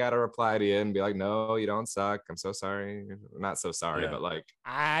 now I gotta reply to you and be like, no, you don't suck. I'm so sorry. Not so sorry, but like.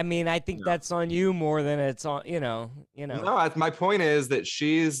 I think that's on you more than it's on, No, my point is that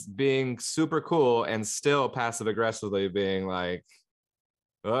she's being super cool and still passive aggressively being like,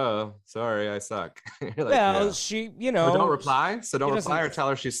 oh, sorry, I suck. Like, well, she, Or don't reply. So don't reply or tell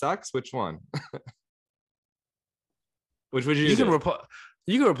her she sucks. Which one? Which would you can reply?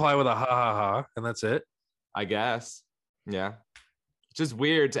 You can reply with a ha ha ha, and that's it. I guess. Yeah. It's just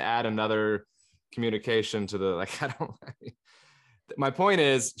weird to add another communication to the, like, my point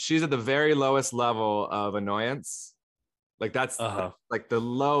is, she's at the very lowest level of annoyance. Like that's like the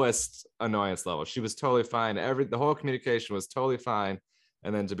lowest annoyance level. She was totally fine. The whole communication was totally fine.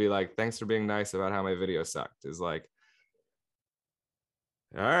 And then to be like, thanks for being nice about how my video sucked, is like,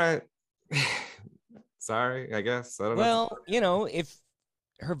 all right. Sorry, I guess. I don't know. Well, if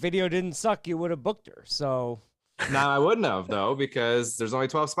her video didn't suck, you would have booked her. So now I wouldn't have, though, because there's only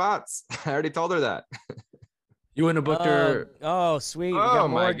 12 spots. I already told her that. You wouldn't have booked her. Oh, sweet. Oh,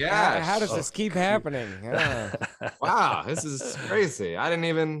 my gosh. How does this keep happening? Wow, this is crazy. I didn't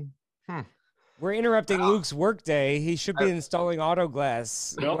even. We're interrupting Luke's workday. He should be installing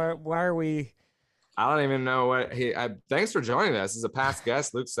Autoglass. Nope. Why are we? I don't even know what thanks for joining us. He's a past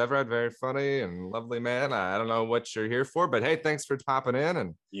guest, Luke Severide, very funny and lovely man. I don't know what you're here for, but hey, thanks for popping in.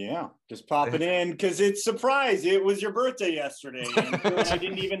 And yeah, just popping in because it's a surprise. It was your birthday yesterday, and I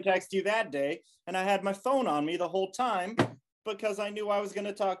didn't even text you that day, and I had my phone on me the whole time because I knew I was going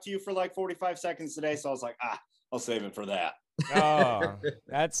to talk to you for like 45 seconds today. So I was like, I'll save it for that. Oh,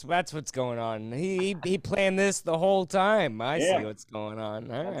 that's what's going on. He planned this the whole time. I Yeah. see what's going on.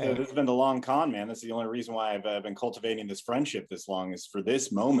 All This right. has been the long con, man. That's the only reason why I've been cultivating this friendship this long, is for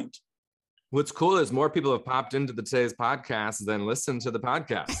this moment. What's cool is more people have popped into today's podcast than listened to the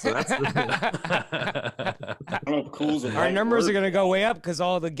podcast. So that's I don't know if cool's a Our right numbers word. are gonna go way up because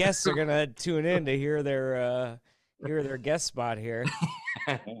all the guests are gonna tune in to hear their guest spot here.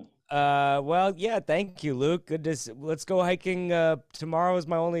 Well, yeah, thank you, Luke. Good to let's go hiking. Tomorrow is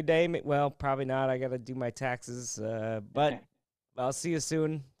my only day. Well, probably not. I gotta do my taxes. But I'll see you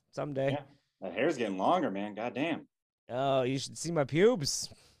soon someday. Yeah. That hair's getting longer, man. Goddamn. Oh, you should see my pubes.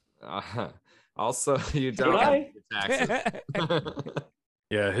 Also, you don't I? have to pay taxes.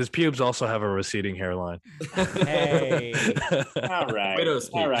 Yeah, his pubes also have a receding hairline. Hey. All right. Widow's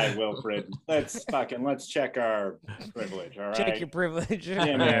peak. All right, Wilfred. Let's check our privilege. All right. Check your privilege.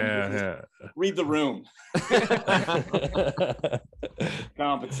 Yeah, man. Yeah, Read the room.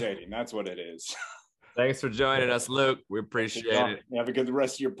 Compensating. That's what it is. Thanks for joining us, Luke. We appreciate it. Have a good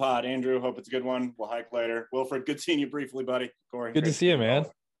rest of your pod, Andrew. Hope it's a good one. We'll hike later. Wilfred, good seeing you briefly, buddy. Corey, Good to great see you, man.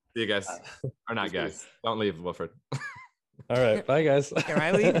 See you guys. Or not, guys. Don't leave, Wilfred. All right, bye guys. Can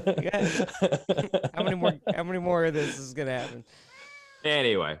I leave? Yeah. How many more of this is gonna happen?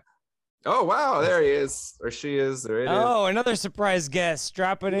 Anyway. Oh, wow. There he is. Or she is. Or it is. Oh, another surprise guest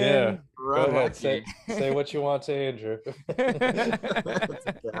dropping Yeah. in. Go ahead, say what you want to Andrew.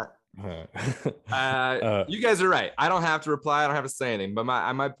 You guys are right. I don't have to reply. I don't have to say anything. But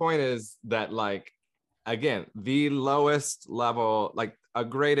my point is that, like, again, the lowest level, like a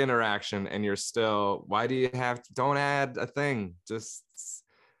great interaction, and you're still, why do you have to, don't add a thing? Just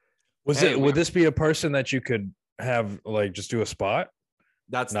Would this be a person that you could have like just do a spot?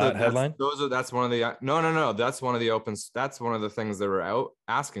 that's Not the headline? That's one of the no. That's one of the opens. That's one of the things they were out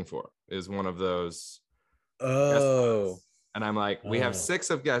asking for, is one of those. Oh. And I'm like, we have Oh.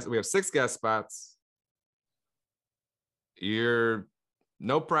 6 guest spots. You're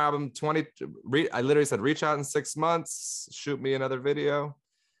no problem. 20. I literally said, reach out in 6 months, shoot me another video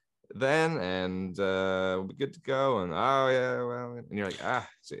then, and we'll be good to go. And oh yeah, well, and you're like,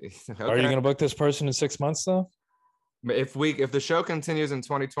 geez, okay. Are you gonna book this person in 6 months though? If the show continues in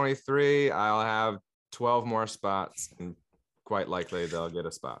 2023, I'll have 12 more spots, and quite likely they'll get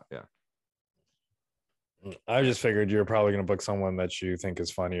a spot. Yeah. I just figured you're probably going to book someone that you think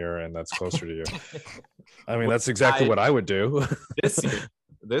is funnier and that's closer to you. I mean, that's exactly what I would do.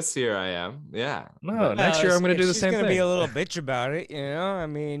 This year I am. Yeah. No, next year I'm going to do the same She's gonna be thing. a little bitch about it, you know. I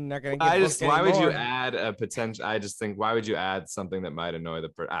mean, not gonna. Get I just, booked why would you anymore. add a potential? I just think, why would you add something that might annoy the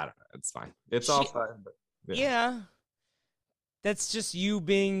person? I don't know. It's fine. It's all fine. But, Yeah. That's just you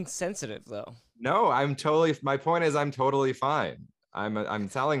being sensitive, though. No, my point is, I'm totally fine. I'm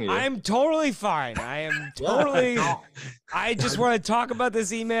telling you. I'm totally fine. I am totally. I just want to talk about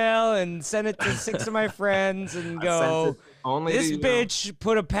this email and send it to 6 of my friends and go. Only This to you. bitch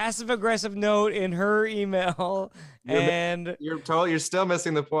put a passive aggressive note in her email, and You're still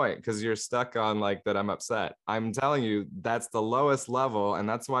missing the point, because you're stuck on like that. I'm upset. I'm telling you, that's the lowest level, and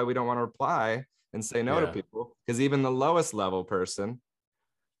that's why we don't want to reply and say no to Yeah. people, because even the lowest level person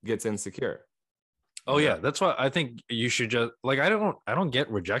gets insecure. Oh yeah, that's why I think you should just like I don't get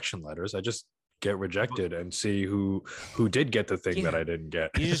rejection letters. I just get rejected and see who did get the thing that I didn't get.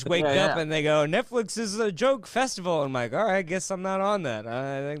 you just wake up and they go, Netflix is a joke festival. I'm like, all right, I guess I'm not on that.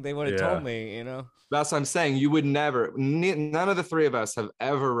 I think they would have Yeah. told me, you know. That's what I'm saying. You would never. None of the 3 of us have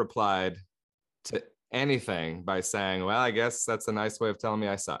ever replied to anything by saying, "Well, I guess that's a nice way of telling me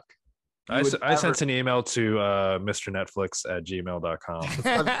I suck." I sent an email to mrnetflix@gmail.com.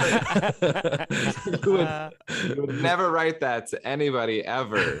 You would never write that to anybody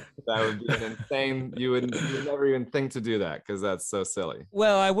ever. That would be an insane. You would never even think to do that, because that's so silly.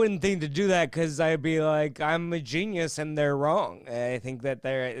 Well, I wouldn't think to do that because I'd be like, I'm a genius and they're wrong. I think that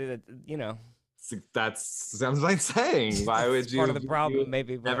they're, you know, That's what I'm saying. Why would it's you? part of the you problem, would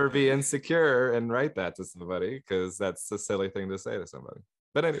maybe. but- never be insecure and write that to somebody, because that's a silly thing to say to somebody.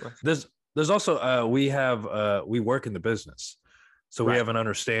 But anyway, There's also we work in the business, so we Right. have an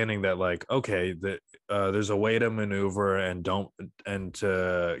understanding that like okay that there's a way to maneuver and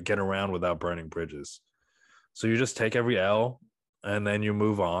to get around without burning bridges. So you just take every L and then you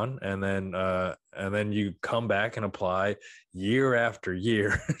move on, and then you come back and apply year after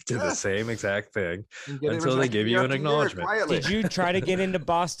year to the same exact thing until they give you an acknowledgement. Did you try to get into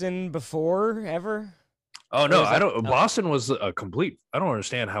Boston before ever? Oh no, Or is I that- don't. Boston was a complete. I don't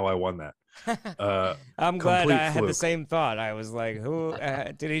understand how I won that. I'm glad complete I had the fluke. same thought. I was like, who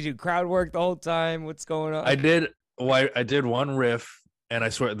did he do crowd work the whole time? What's going on? I did. Well, I did one riff, and I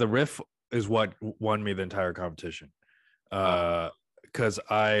swear the riff is what won me the entire competition. because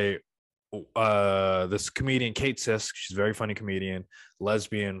this comedian Kate Sisk, she's a very funny comedian,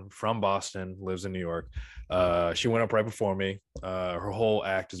 lesbian from Boston, lives in New York. She went up right before me. Her whole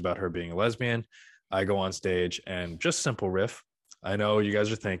act is about her being a lesbian. I go on stage and just simple riff. I know you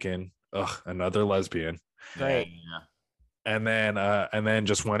guys are thinking, ugh, another lesbian. Great. And then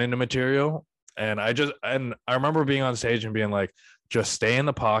just went into material. And I remember being on stage and being like, just stay in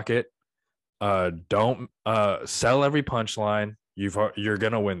the pocket. Don't sell every punchline. You're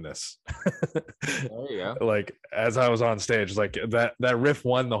gonna win this. There you go. Like as I was on stage, like that riff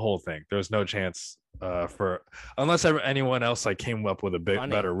won the whole thing. There was no chance for unless anyone else like came up with a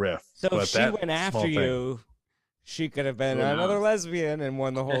better riff. So but if she went after you, she could have been another lesbian and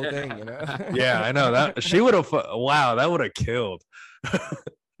won the whole thing, you know? Yeah, I know that she would have. Wow, that would have killed.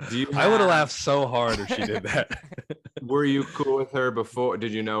 I would have laughed so hard if she did that. Were you cool with her before?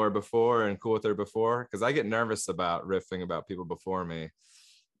 Did you know her before and cool with her before? Because I get nervous about riffing about people before me.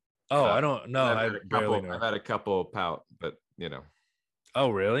 Oh, I don't know. I've had a couple pout, but you know. Oh,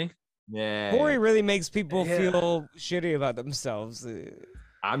 really? Yeah. Corey really makes people feel shitty about themselves.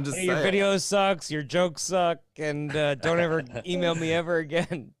 I'm just hey, saying. Your video sucks, your jokes suck, and don't ever email me ever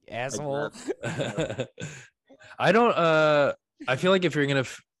again, asshole. I don't. I feel like if you're gonna,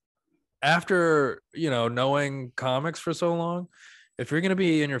 after knowing comics for so long, if you're gonna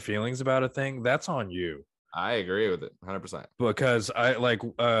be in your feelings about a thing, that's on you. I agree with it 100%. Because I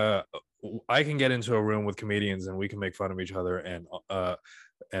can get into a room with comedians and we can make fun of each other,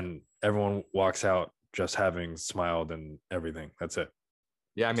 and everyone walks out just having smiled and everything. That's it.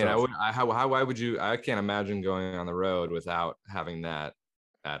 Yeah, I mean, why would you? I can't imagine going on the road without having that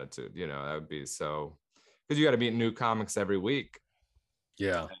attitude. That would be so, because you got to meet new comics every week.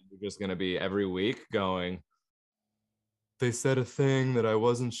 Yeah, and you're just gonna be every week going, they said a thing that I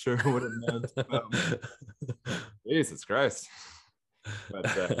wasn't sure what it meant about me. Jesus Christ.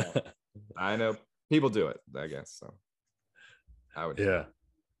 But I know people do it, I guess. So I would. Yeah.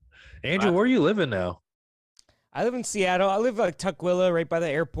 Andrew, where are you living now? I live in Seattle. I live like Tukwila, right by the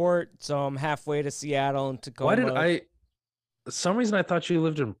airport. So I'm halfway to Seattle and Tacoma. Some reason I thought you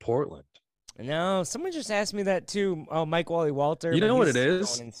lived in Portland. No, someone just asked me that too. Oh, Mike Wally Walter. You know what it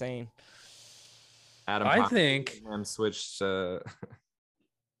is? Going insane. Adam, I think switched. I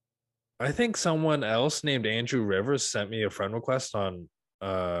think someone else named Andrew Rivers sent me a friend request on.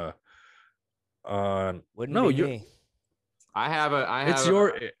 Wouldn't no, be you. me. I have a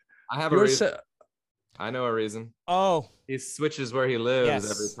reason. I know a reason. Oh, he switches where he lives yes.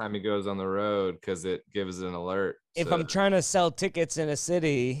 every time he goes on the road because it gives an alert. If I'm trying to sell tickets in a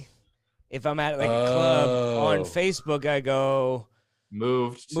city, if I'm at like a club on Facebook, I go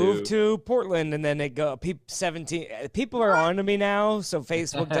move to Portland, and then it go 17 people are on to me now, so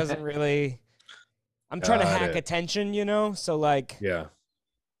Facebook doesn't really. I'm trying to hack attention, so like yeah.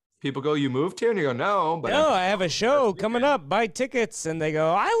 People go, you moved here? And you go, no. But no, I have a show coming up. Buy tickets. And they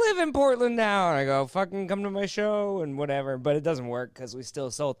go, I live in Portland now. And I go, fucking come to my show and whatever. But it doesn't work because we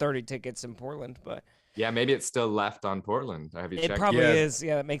still sold 30 tickets in Portland. But yeah, maybe it's still left on Portland. Have you checked? It probably is.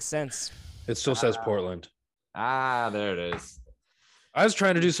 Yeah, that makes sense. It still says Portland. There it is. I was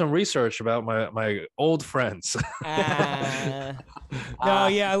trying to do some research about my old friends. No,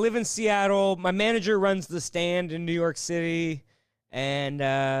 yeah, I live in Seattle. My manager runs the stand in New York City.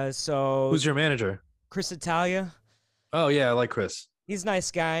 And so who's your manager? Chris Italia. Oh yeah, I like Chris. He's a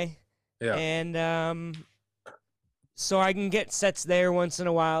nice guy. Yeah. And so I can get sets there once in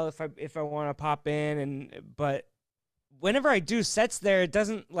a while if I want to pop in, but whenever I do sets there, it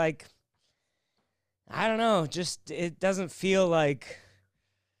doesn't like, I don't know, just it doesn't feel like,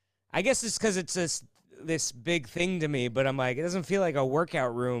 I guess it's because it's this big thing to me, but I'm like, it doesn't feel like a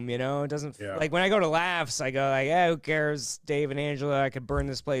workout room, It doesn't like when I go to Laughs, I go like, yeah, who cares? Dave and Angela, I could burn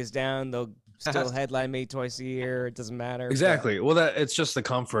this place down. They'll still headline me twice a year. It doesn't matter. Exactly. Well, it's just the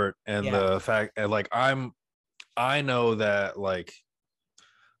comfort and the fact, and like I know that like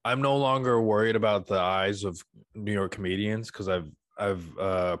I'm no longer worried about the eyes of New York comedians because I've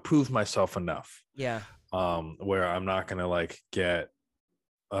proved myself enough. Yeah. Where I'm not gonna like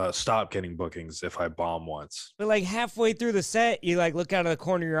stop getting bookings if I bomb once. But like halfway through the set, you like look out of the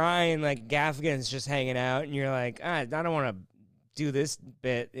corner of your eye and like Gaffigan's just hanging out, and you're like, I don't want to do this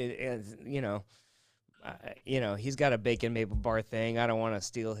bit. He's got a bacon maple bar thing. I don't want to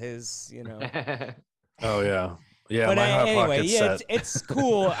steal his. Oh yeah, yeah. But my hot anyway, set. it's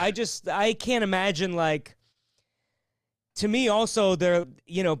cool. I can't imagine like. To me, also,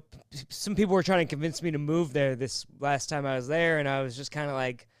 some people were trying to convince me to move there this last time I was there, and I was just kind of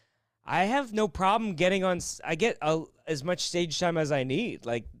like, I have no problem getting on. I get as much stage time as I need.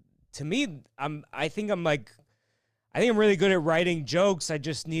 Like, to me, I think I'm like, I think I'm really good at writing jokes. I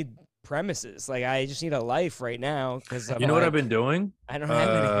just need premises. Like I just need a life right now because You know what I've been doing? I don't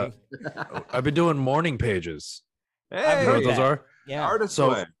have anything. I've been doing morning pages. I've You know heard what those that. are? Yeah. Artist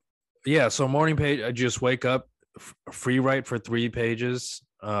So- way. Yeah, so morning page, I just wake up, free write for 3 pages,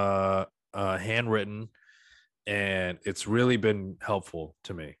 handwritten, and it's really been helpful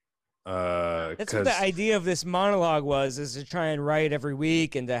to me. That's what 'Cause- the idea of this monologue was, is to try and write every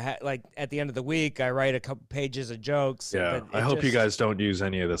week, and to like at the end of the week, I write a couple pages of jokes. yeah, but I it hope you just- guys don't use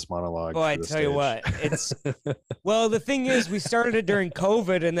any of this monologue. Well, for I the tell you stage. what, it's well, the thing is, we started it during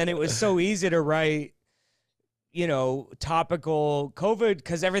COVID, and then it was so easy to write, you know, topical COVID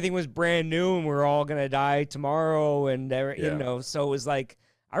because everything was brand new, and we're all gonna die tomorrow, and you Yeah. know, so it was like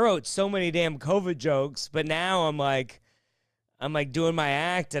I wrote so many damn COVID jokes, but now I'm like doing my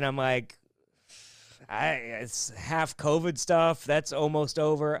act, and I'm like. It's half COVID stuff. That's almost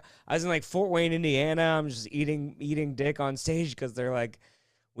over. I was in like Fort Wayne, Indiana. I'm just eating dick on stage because they're like,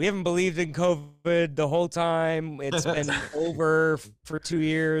 we haven't believed in COVID the whole time. It's been over for 2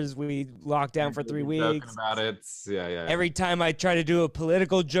 years. We locked down for 3 Joking weeks. about it. Yeah. Every time I try to do a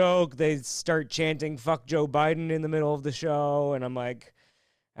political joke, they start chanting "fuck Joe Biden" in the middle of the show, and I'm like,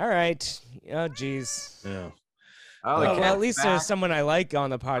 all right, oh geez. Yeah. Oh, the Well, cat's at least back. there's someone I like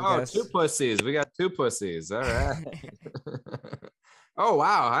on the Oh, podcast. 2 pussies. We got 2 pussies. All right. Oh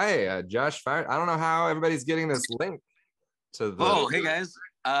wow. Hey, Josh Fire. I don't know how everybody's getting this link to the. Oh, hey guys.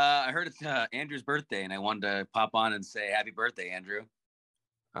 I heard it's Andrew's birthday, and I wanted to pop on and say happy birthday, Andrew.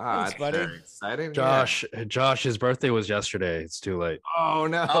 Ah, Thanks, that's buddy. very exciting. Yeah. Josh, his birthday was yesterday. It's too late. Oh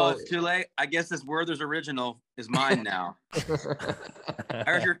no. Oh, it's too late. I guess this Werther's original is mine now. I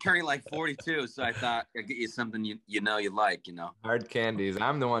heard you're turning like 42, so I thought I'd get you something you know you like, you know. Hard candies.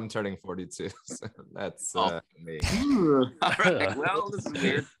 I'm the one turning 42. So that's me. All right. Well, this is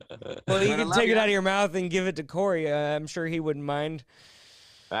weird. Well, you But I can love take it ya. out of your mouth and give it to Corey. I'm sure he wouldn't mind.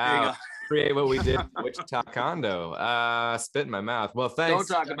 There you Wow. go. Create what we did in Wichita condo. Spit in my mouth. Well, thanks.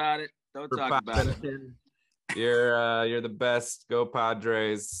 Don't talk about it. Don't for talk about it. popping in. You're the best. Go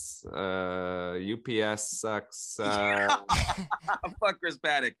Padres. UPS sucks. Fuck Chris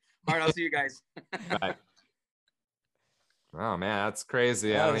Paddock. All right, I'll see you guys. Bye. Oh man, that's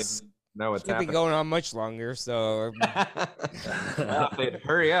crazy. I don't It's even know what's gonna be happening. going on much longer, so Well, if they'd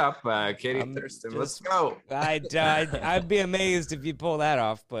hurry up, Katie I'm Thurston. Let's just- go. I'd be amazed if you pull that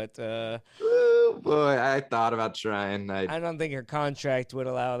off, but Ooh, boy, I thought about trying. I don't think her contract would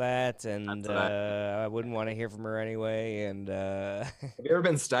allow that, and That's what I wouldn't want to hear from her anyway. And Have you ever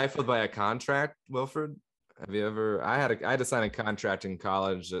been stifled by a contract, Wilfred? Have you ever? I had to sign a contract in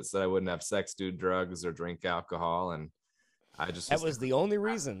college that said I wouldn't have sex, do drugs, or drink alcohol, and I just that was the only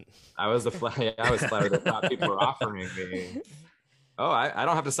reason. I was flattered. I thought people were offering me. Oh, I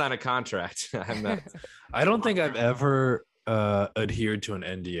don't have to sign a contract. I'm not. I don't think I've ever adhered to an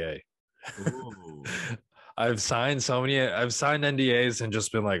NDA. Ooh. I've signed NDAs and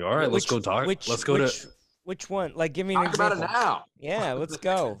just been like, all right, let's go talk. Let's go to. Which one? Like, give me an Talk about example. it now. Yeah, let's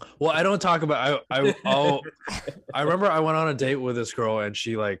go. Well, I don't talk about. I remember I went on a date with this girl and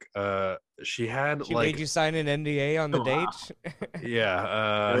she she had She like made you sign an NDA on the Wow. date.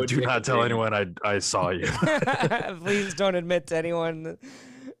 yeah. would Do make not a tell date. anyone I saw you. Please don't admit to anyone.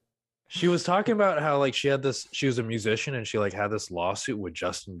 She was talking about how like she was a musician and she like had this lawsuit with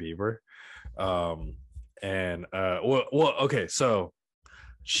Justin Bieber. Okay, so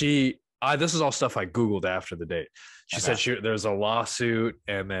this is all stuff I Googled after the date. She said there's a lawsuit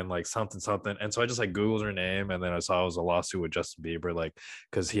and then like something. And so I just like Googled her name and then I saw it was a lawsuit with Justin Bieber, like,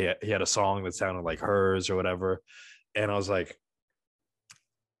 cause he had a song that sounded like hers or whatever. And I was like,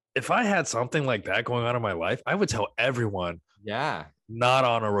 if I had something like that going on in my life, I would tell everyone, Yeah. not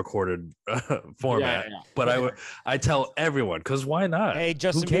on a recorded format, but I tell everyone, cause why not? Hey,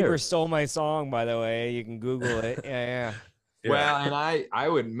 Justin Bieber cares? stole my song, by the way. You can Google it. Yeah. Well, and I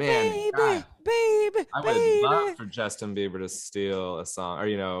would, man, God, baby, I would love for Justin Bieber to steal a song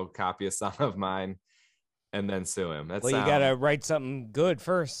or copy a song of mine and then sue him. That's Well, you gotta write something good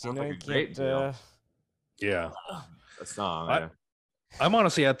first. You Sounds know, like you a great can't. deal. Yeah. a song. I- yeah. I'm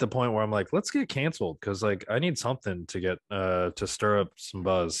honestly at the point where I'm like, let's get canceled because like I need something to get to stir up some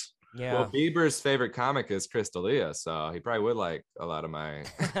buzz. Yeah. Well, Bieber's favorite comic is Chris D'Elia, so he probably would like a lot of my.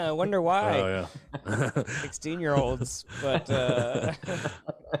 I wonder why. Oh yeah. 16-year-olds, but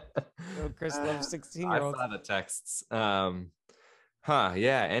Chris loves 16-year-olds. I saw the texts. Yeah,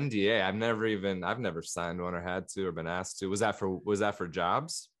 NDA. I've never signed one or had to or been asked to. Was that for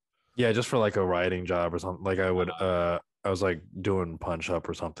jobs? Yeah, just for like a writing job or something. Like I was like doing Punch Up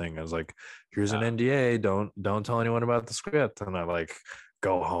or something. I was like, here's an NDA. Don't tell anyone about the script. And I like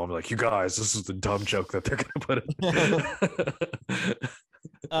go home like, you guys, this is the dumb joke that they're gonna put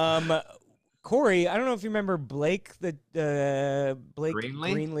in. Corey, I don't know if you remember Blake, Blake Greenlee?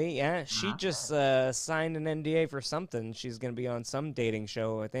 Greenlee. Yeah, she just signed an NDA for something. She's gonna be on some dating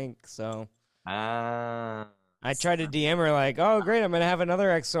show, I think. So I tried to DM her like, "Oh, great, I'm gonna have another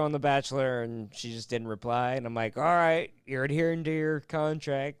EXO on The Bachelor," and she just didn't reply. And I'm like, "All right, you're adhering to your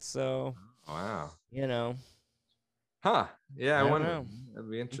contract, so wow, Huh? Yeah, I don't wonder. know. That'd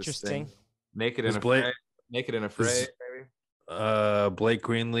be interesting. Interesting. Naked Is and Blake- afraid. Naked and afraid, maybe. Blake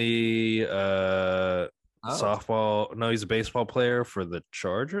Greenlee, softball. No, he's a baseball player for the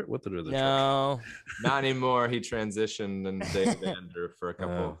Charger. What the Chargers? No, Not anymore. He transitioned and dated Andrew for a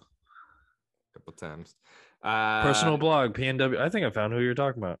couple times. Personal blog, PNW. I think I found who you're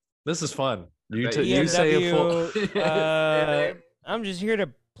talking about. This is fun. You PNW, say a full. I'm just here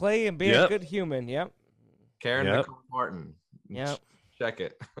to play and be a good human. Yep. Karen Nicole Martin. Yep. Check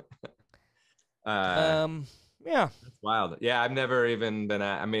it. Yeah. That's wild. Yeah, I've never even been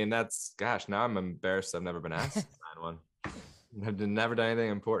I mean, that's now I'm embarrassed I've never been asked to sign one. I've never done anything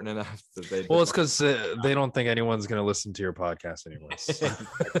important enough that they Well, it's because they don't think anyone's going to listen to your podcast anymore.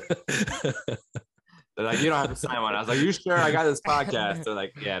 They're like, you don't have to sign one. I was like, you sure? I got this podcast. They're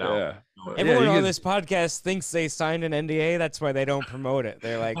like, yeah, no. Yeah. Everyone on this podcast thinks they signed an NDA. That's why they don't promote it.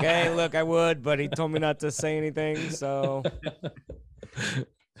 They're like, hey, look, I would, but he told me not to say anything. So,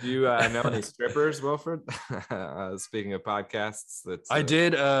 do you know any strippers, Wilfred? Speaking of podcasts, I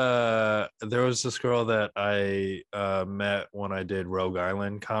did. There was this girl that I met when I did Rogue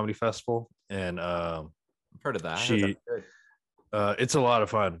Island Comedy Festival, and I've heard of that. It's a lot of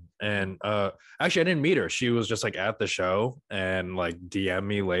fun. And actually, I didn't meet her. She was just like at the show and like DM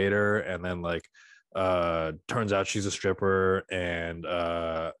me later, and then like turns out she's a stripper, and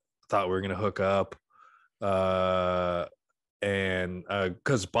thought we were gonna hook up. And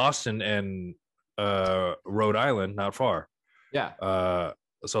because Boston and Rhode Island not far. Yeah. So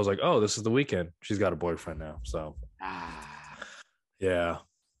I was like, oh, this is the weekend. She's got a boyfriend now. So yeah.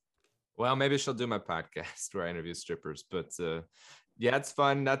 Well, maybe she'll do my podcast where I interview strippers. But yeah, it's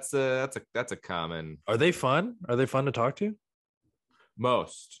fun. That's a common. Are they fun? Are they fun to talk to?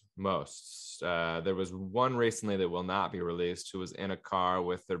 Most. There was one recently that will not be released who was in a car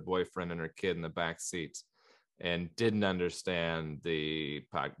with their boyfriend and her kid in the back seat and didn't understand the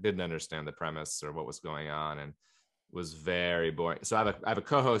premise or what was going on, and was very boring. So I have a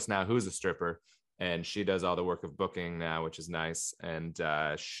co-host now who's a stripper, and she does all the work of booking now, which is nice. And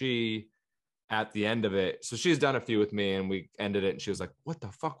she, at the end of it, so she's done a few with me, and we ended it, and she was like, "What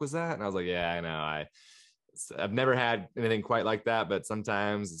the fuck was that?" And I was like, "Yeah, I know. I've never had anything quite like that, but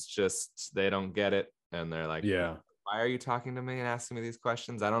sometimes it's just they don't get it, and they're like, yeah, why are you talking to me and asking me these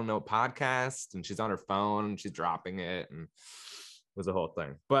questions? I don't know podcast." And she's on her phone and she's dropping it, and it was a whole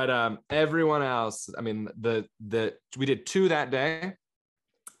thing. But everyone else, I mean, we did 2 that day.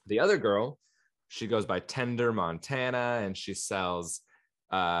 The other girl, she goes by Tender Montana, and she sells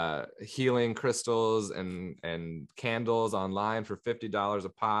healing crystals and candles online for $50 a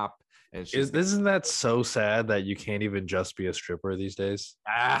pop. And isn't that so sad that you can't even just be a stripper these days?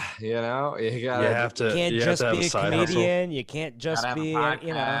 You have to. You can't just be a comedian. You can't just be,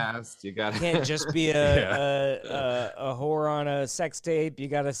 you can't just be a whore on a sex tape. You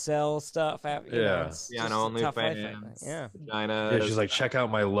got to sell stuff. On OnlyFans. Yeah. Vagina. Yeah, she's like, check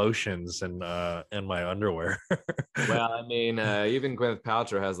out my lotions and my underwear. Well, I mean, even Gwyneth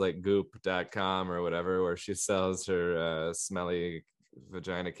Paltrow has like goop.com or whatever, where she sells her smelly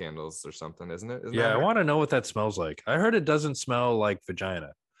vagina candles or something, isn't it? I want to know what that smells like. I heard it doesn't smell like vagina.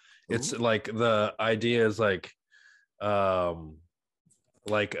 Ooh. It's like the idea is like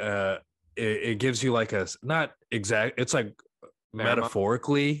it gives you like a not exact, it's like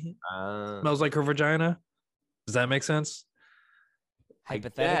metaphorically smells like her vagina. Does that make sense?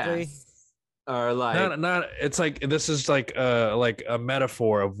 Hypothetically, or like not it's like this is like a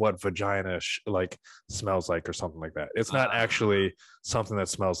metaphor of what vagina like smells like or something like that. It's not actually something that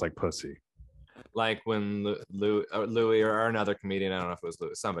smells like pussy. Like when Louis or another comedian, I don't know if it was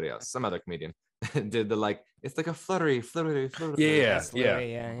Louis, somebody else, some other comedian did the like, it's like a fluttery. Yeah.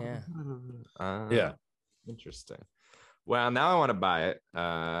 Interesting. Well, now I want to buy it.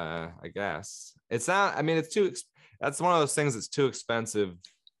 I guess it's not. I mean, it's too. That's one of those things that's too expensive.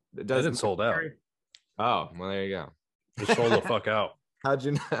 It doesn't sold out. Oh, well, there you go. It sold the fuck out. How'd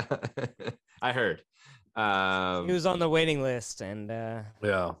you know? I heard. He was on the waiting list, and yeah.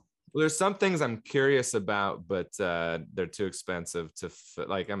 Well, there's some things I'm curious about, but they're too expensive to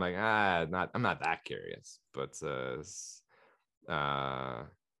like. I'm like, I'm not that curious. But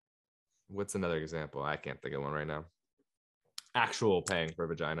what's another example? I can't think of one right now. actual paying for a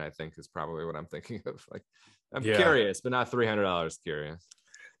vagina, I think, is probably what I'm thinking of. Like, I'm Yeah. curious, but not $300 curious.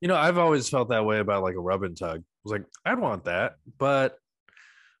 You know, I've always felt that way about like a rub and tug. I was like, I'd want that, but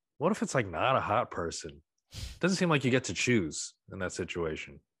what if it's like not a hot person? Doesn't seem like you get to choose in that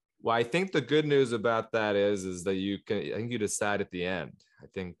situation. Well, I think the good news about that is that I think you decide at the end. I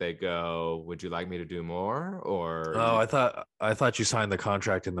think they go, would you like me to do more? Or Oh, I thought you signed the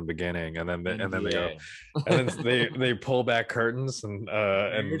contract in the beginning, and then they go, Yeah. and then they pull back curtains, and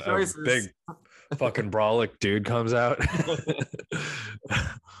Your a choices. big fucking brolic dude comes out.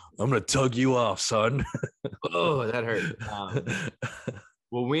 I'm gonna tug you off, son. Oh, that hurt.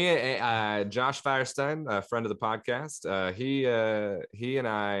 Well, Josh Firestein, a friend of the podcast, he and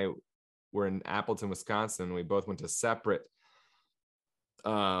I were in Appleton, Wisconsin. We both went to separate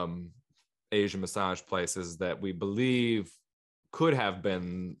Asian massage places that we believe could have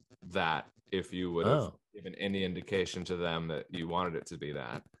been that if you would have given any indication to them that you wanted it to be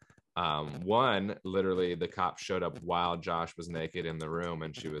that. One, literally, the cop showed up while Josh was naked in the room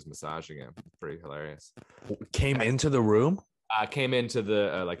and she was massaging him. Pretty hilarious. Came into the room. Came into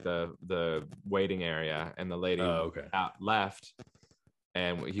the like the waiting area, and the lady left,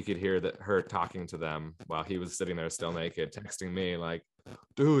 and you could hear her talking to them while he was sitting there still naked, texting me like,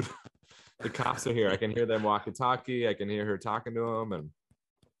 "Dude, the cops are here. I can hear them walkie-talkie. I can hear her talking to him." And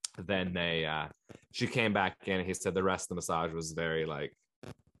then she came back in, and he said the rest of the massage was very like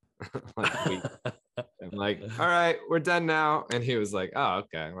weak. I'm like, all right, we're done now. And he was like, oh,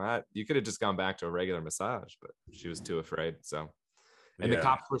 okay. Well, you could have just gone back to a regular massage, but she was too afraid. So, and the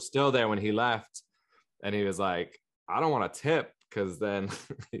cops were still there when he left. And he was like, I don't want to tip, because then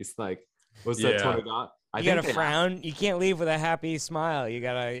he's like, what's that $20? You gotta frown. You can't leave with a happy smile. You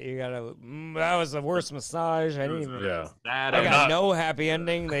gotta. That was the worst massage. I didn't even. Yeah. I got no happy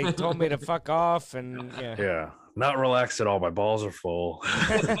ending. They told me to fuck off, and yeah, not relaxed at all. My balls are full.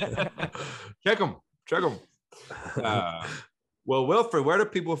 Check them. Well, Wilfred, where do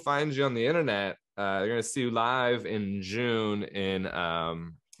people find you on the internet? They're gonna see you live in June in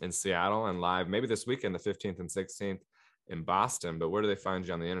Seattle, and live maybe this weekend, the 15th and 16th in Boston. But where do they find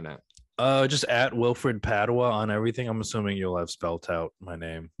you on the internet? Just at Wilfred Padua on everything. I'm assuming you'll have spelt out my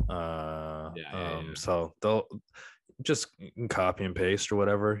name. So they'll just copy and paste or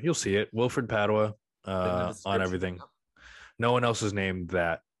whatever. You'll see it. Wilfred Padua on everything. No one else is named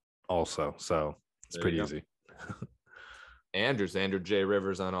that also. So it's pretty easy. Andrew J.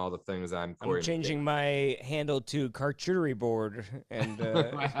 Rivers on all the things. I'm changing my handle to charcuterie board, and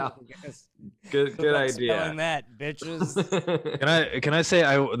good idea. Spelling that, bitches. Can I say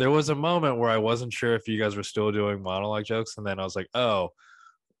there was a moment where I wasn't sure if you guys were still doing monologue jokes, and then I was like, oh,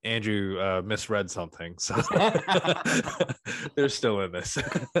 Andrew misread something, so they're still in this. All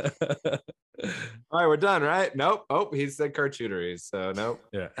right, we're done, right? Nope. Oh, he said charcuterie, so nope.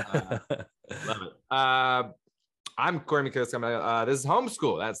 Yeah. Love it. I'm Corey McKissick. This is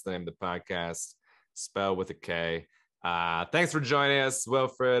Homeschool. That's the name of the podcast, spelled with a K. Thanks for joining us,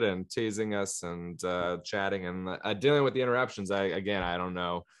 Wilfred, and teasing us and chatting and dealing with the interruptions. I don't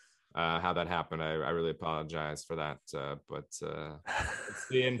know how that happened. I really apologize for that. But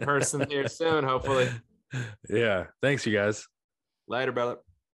see you in person here soon, hopefully. Yeah. Thanks, you guys. Later, brother.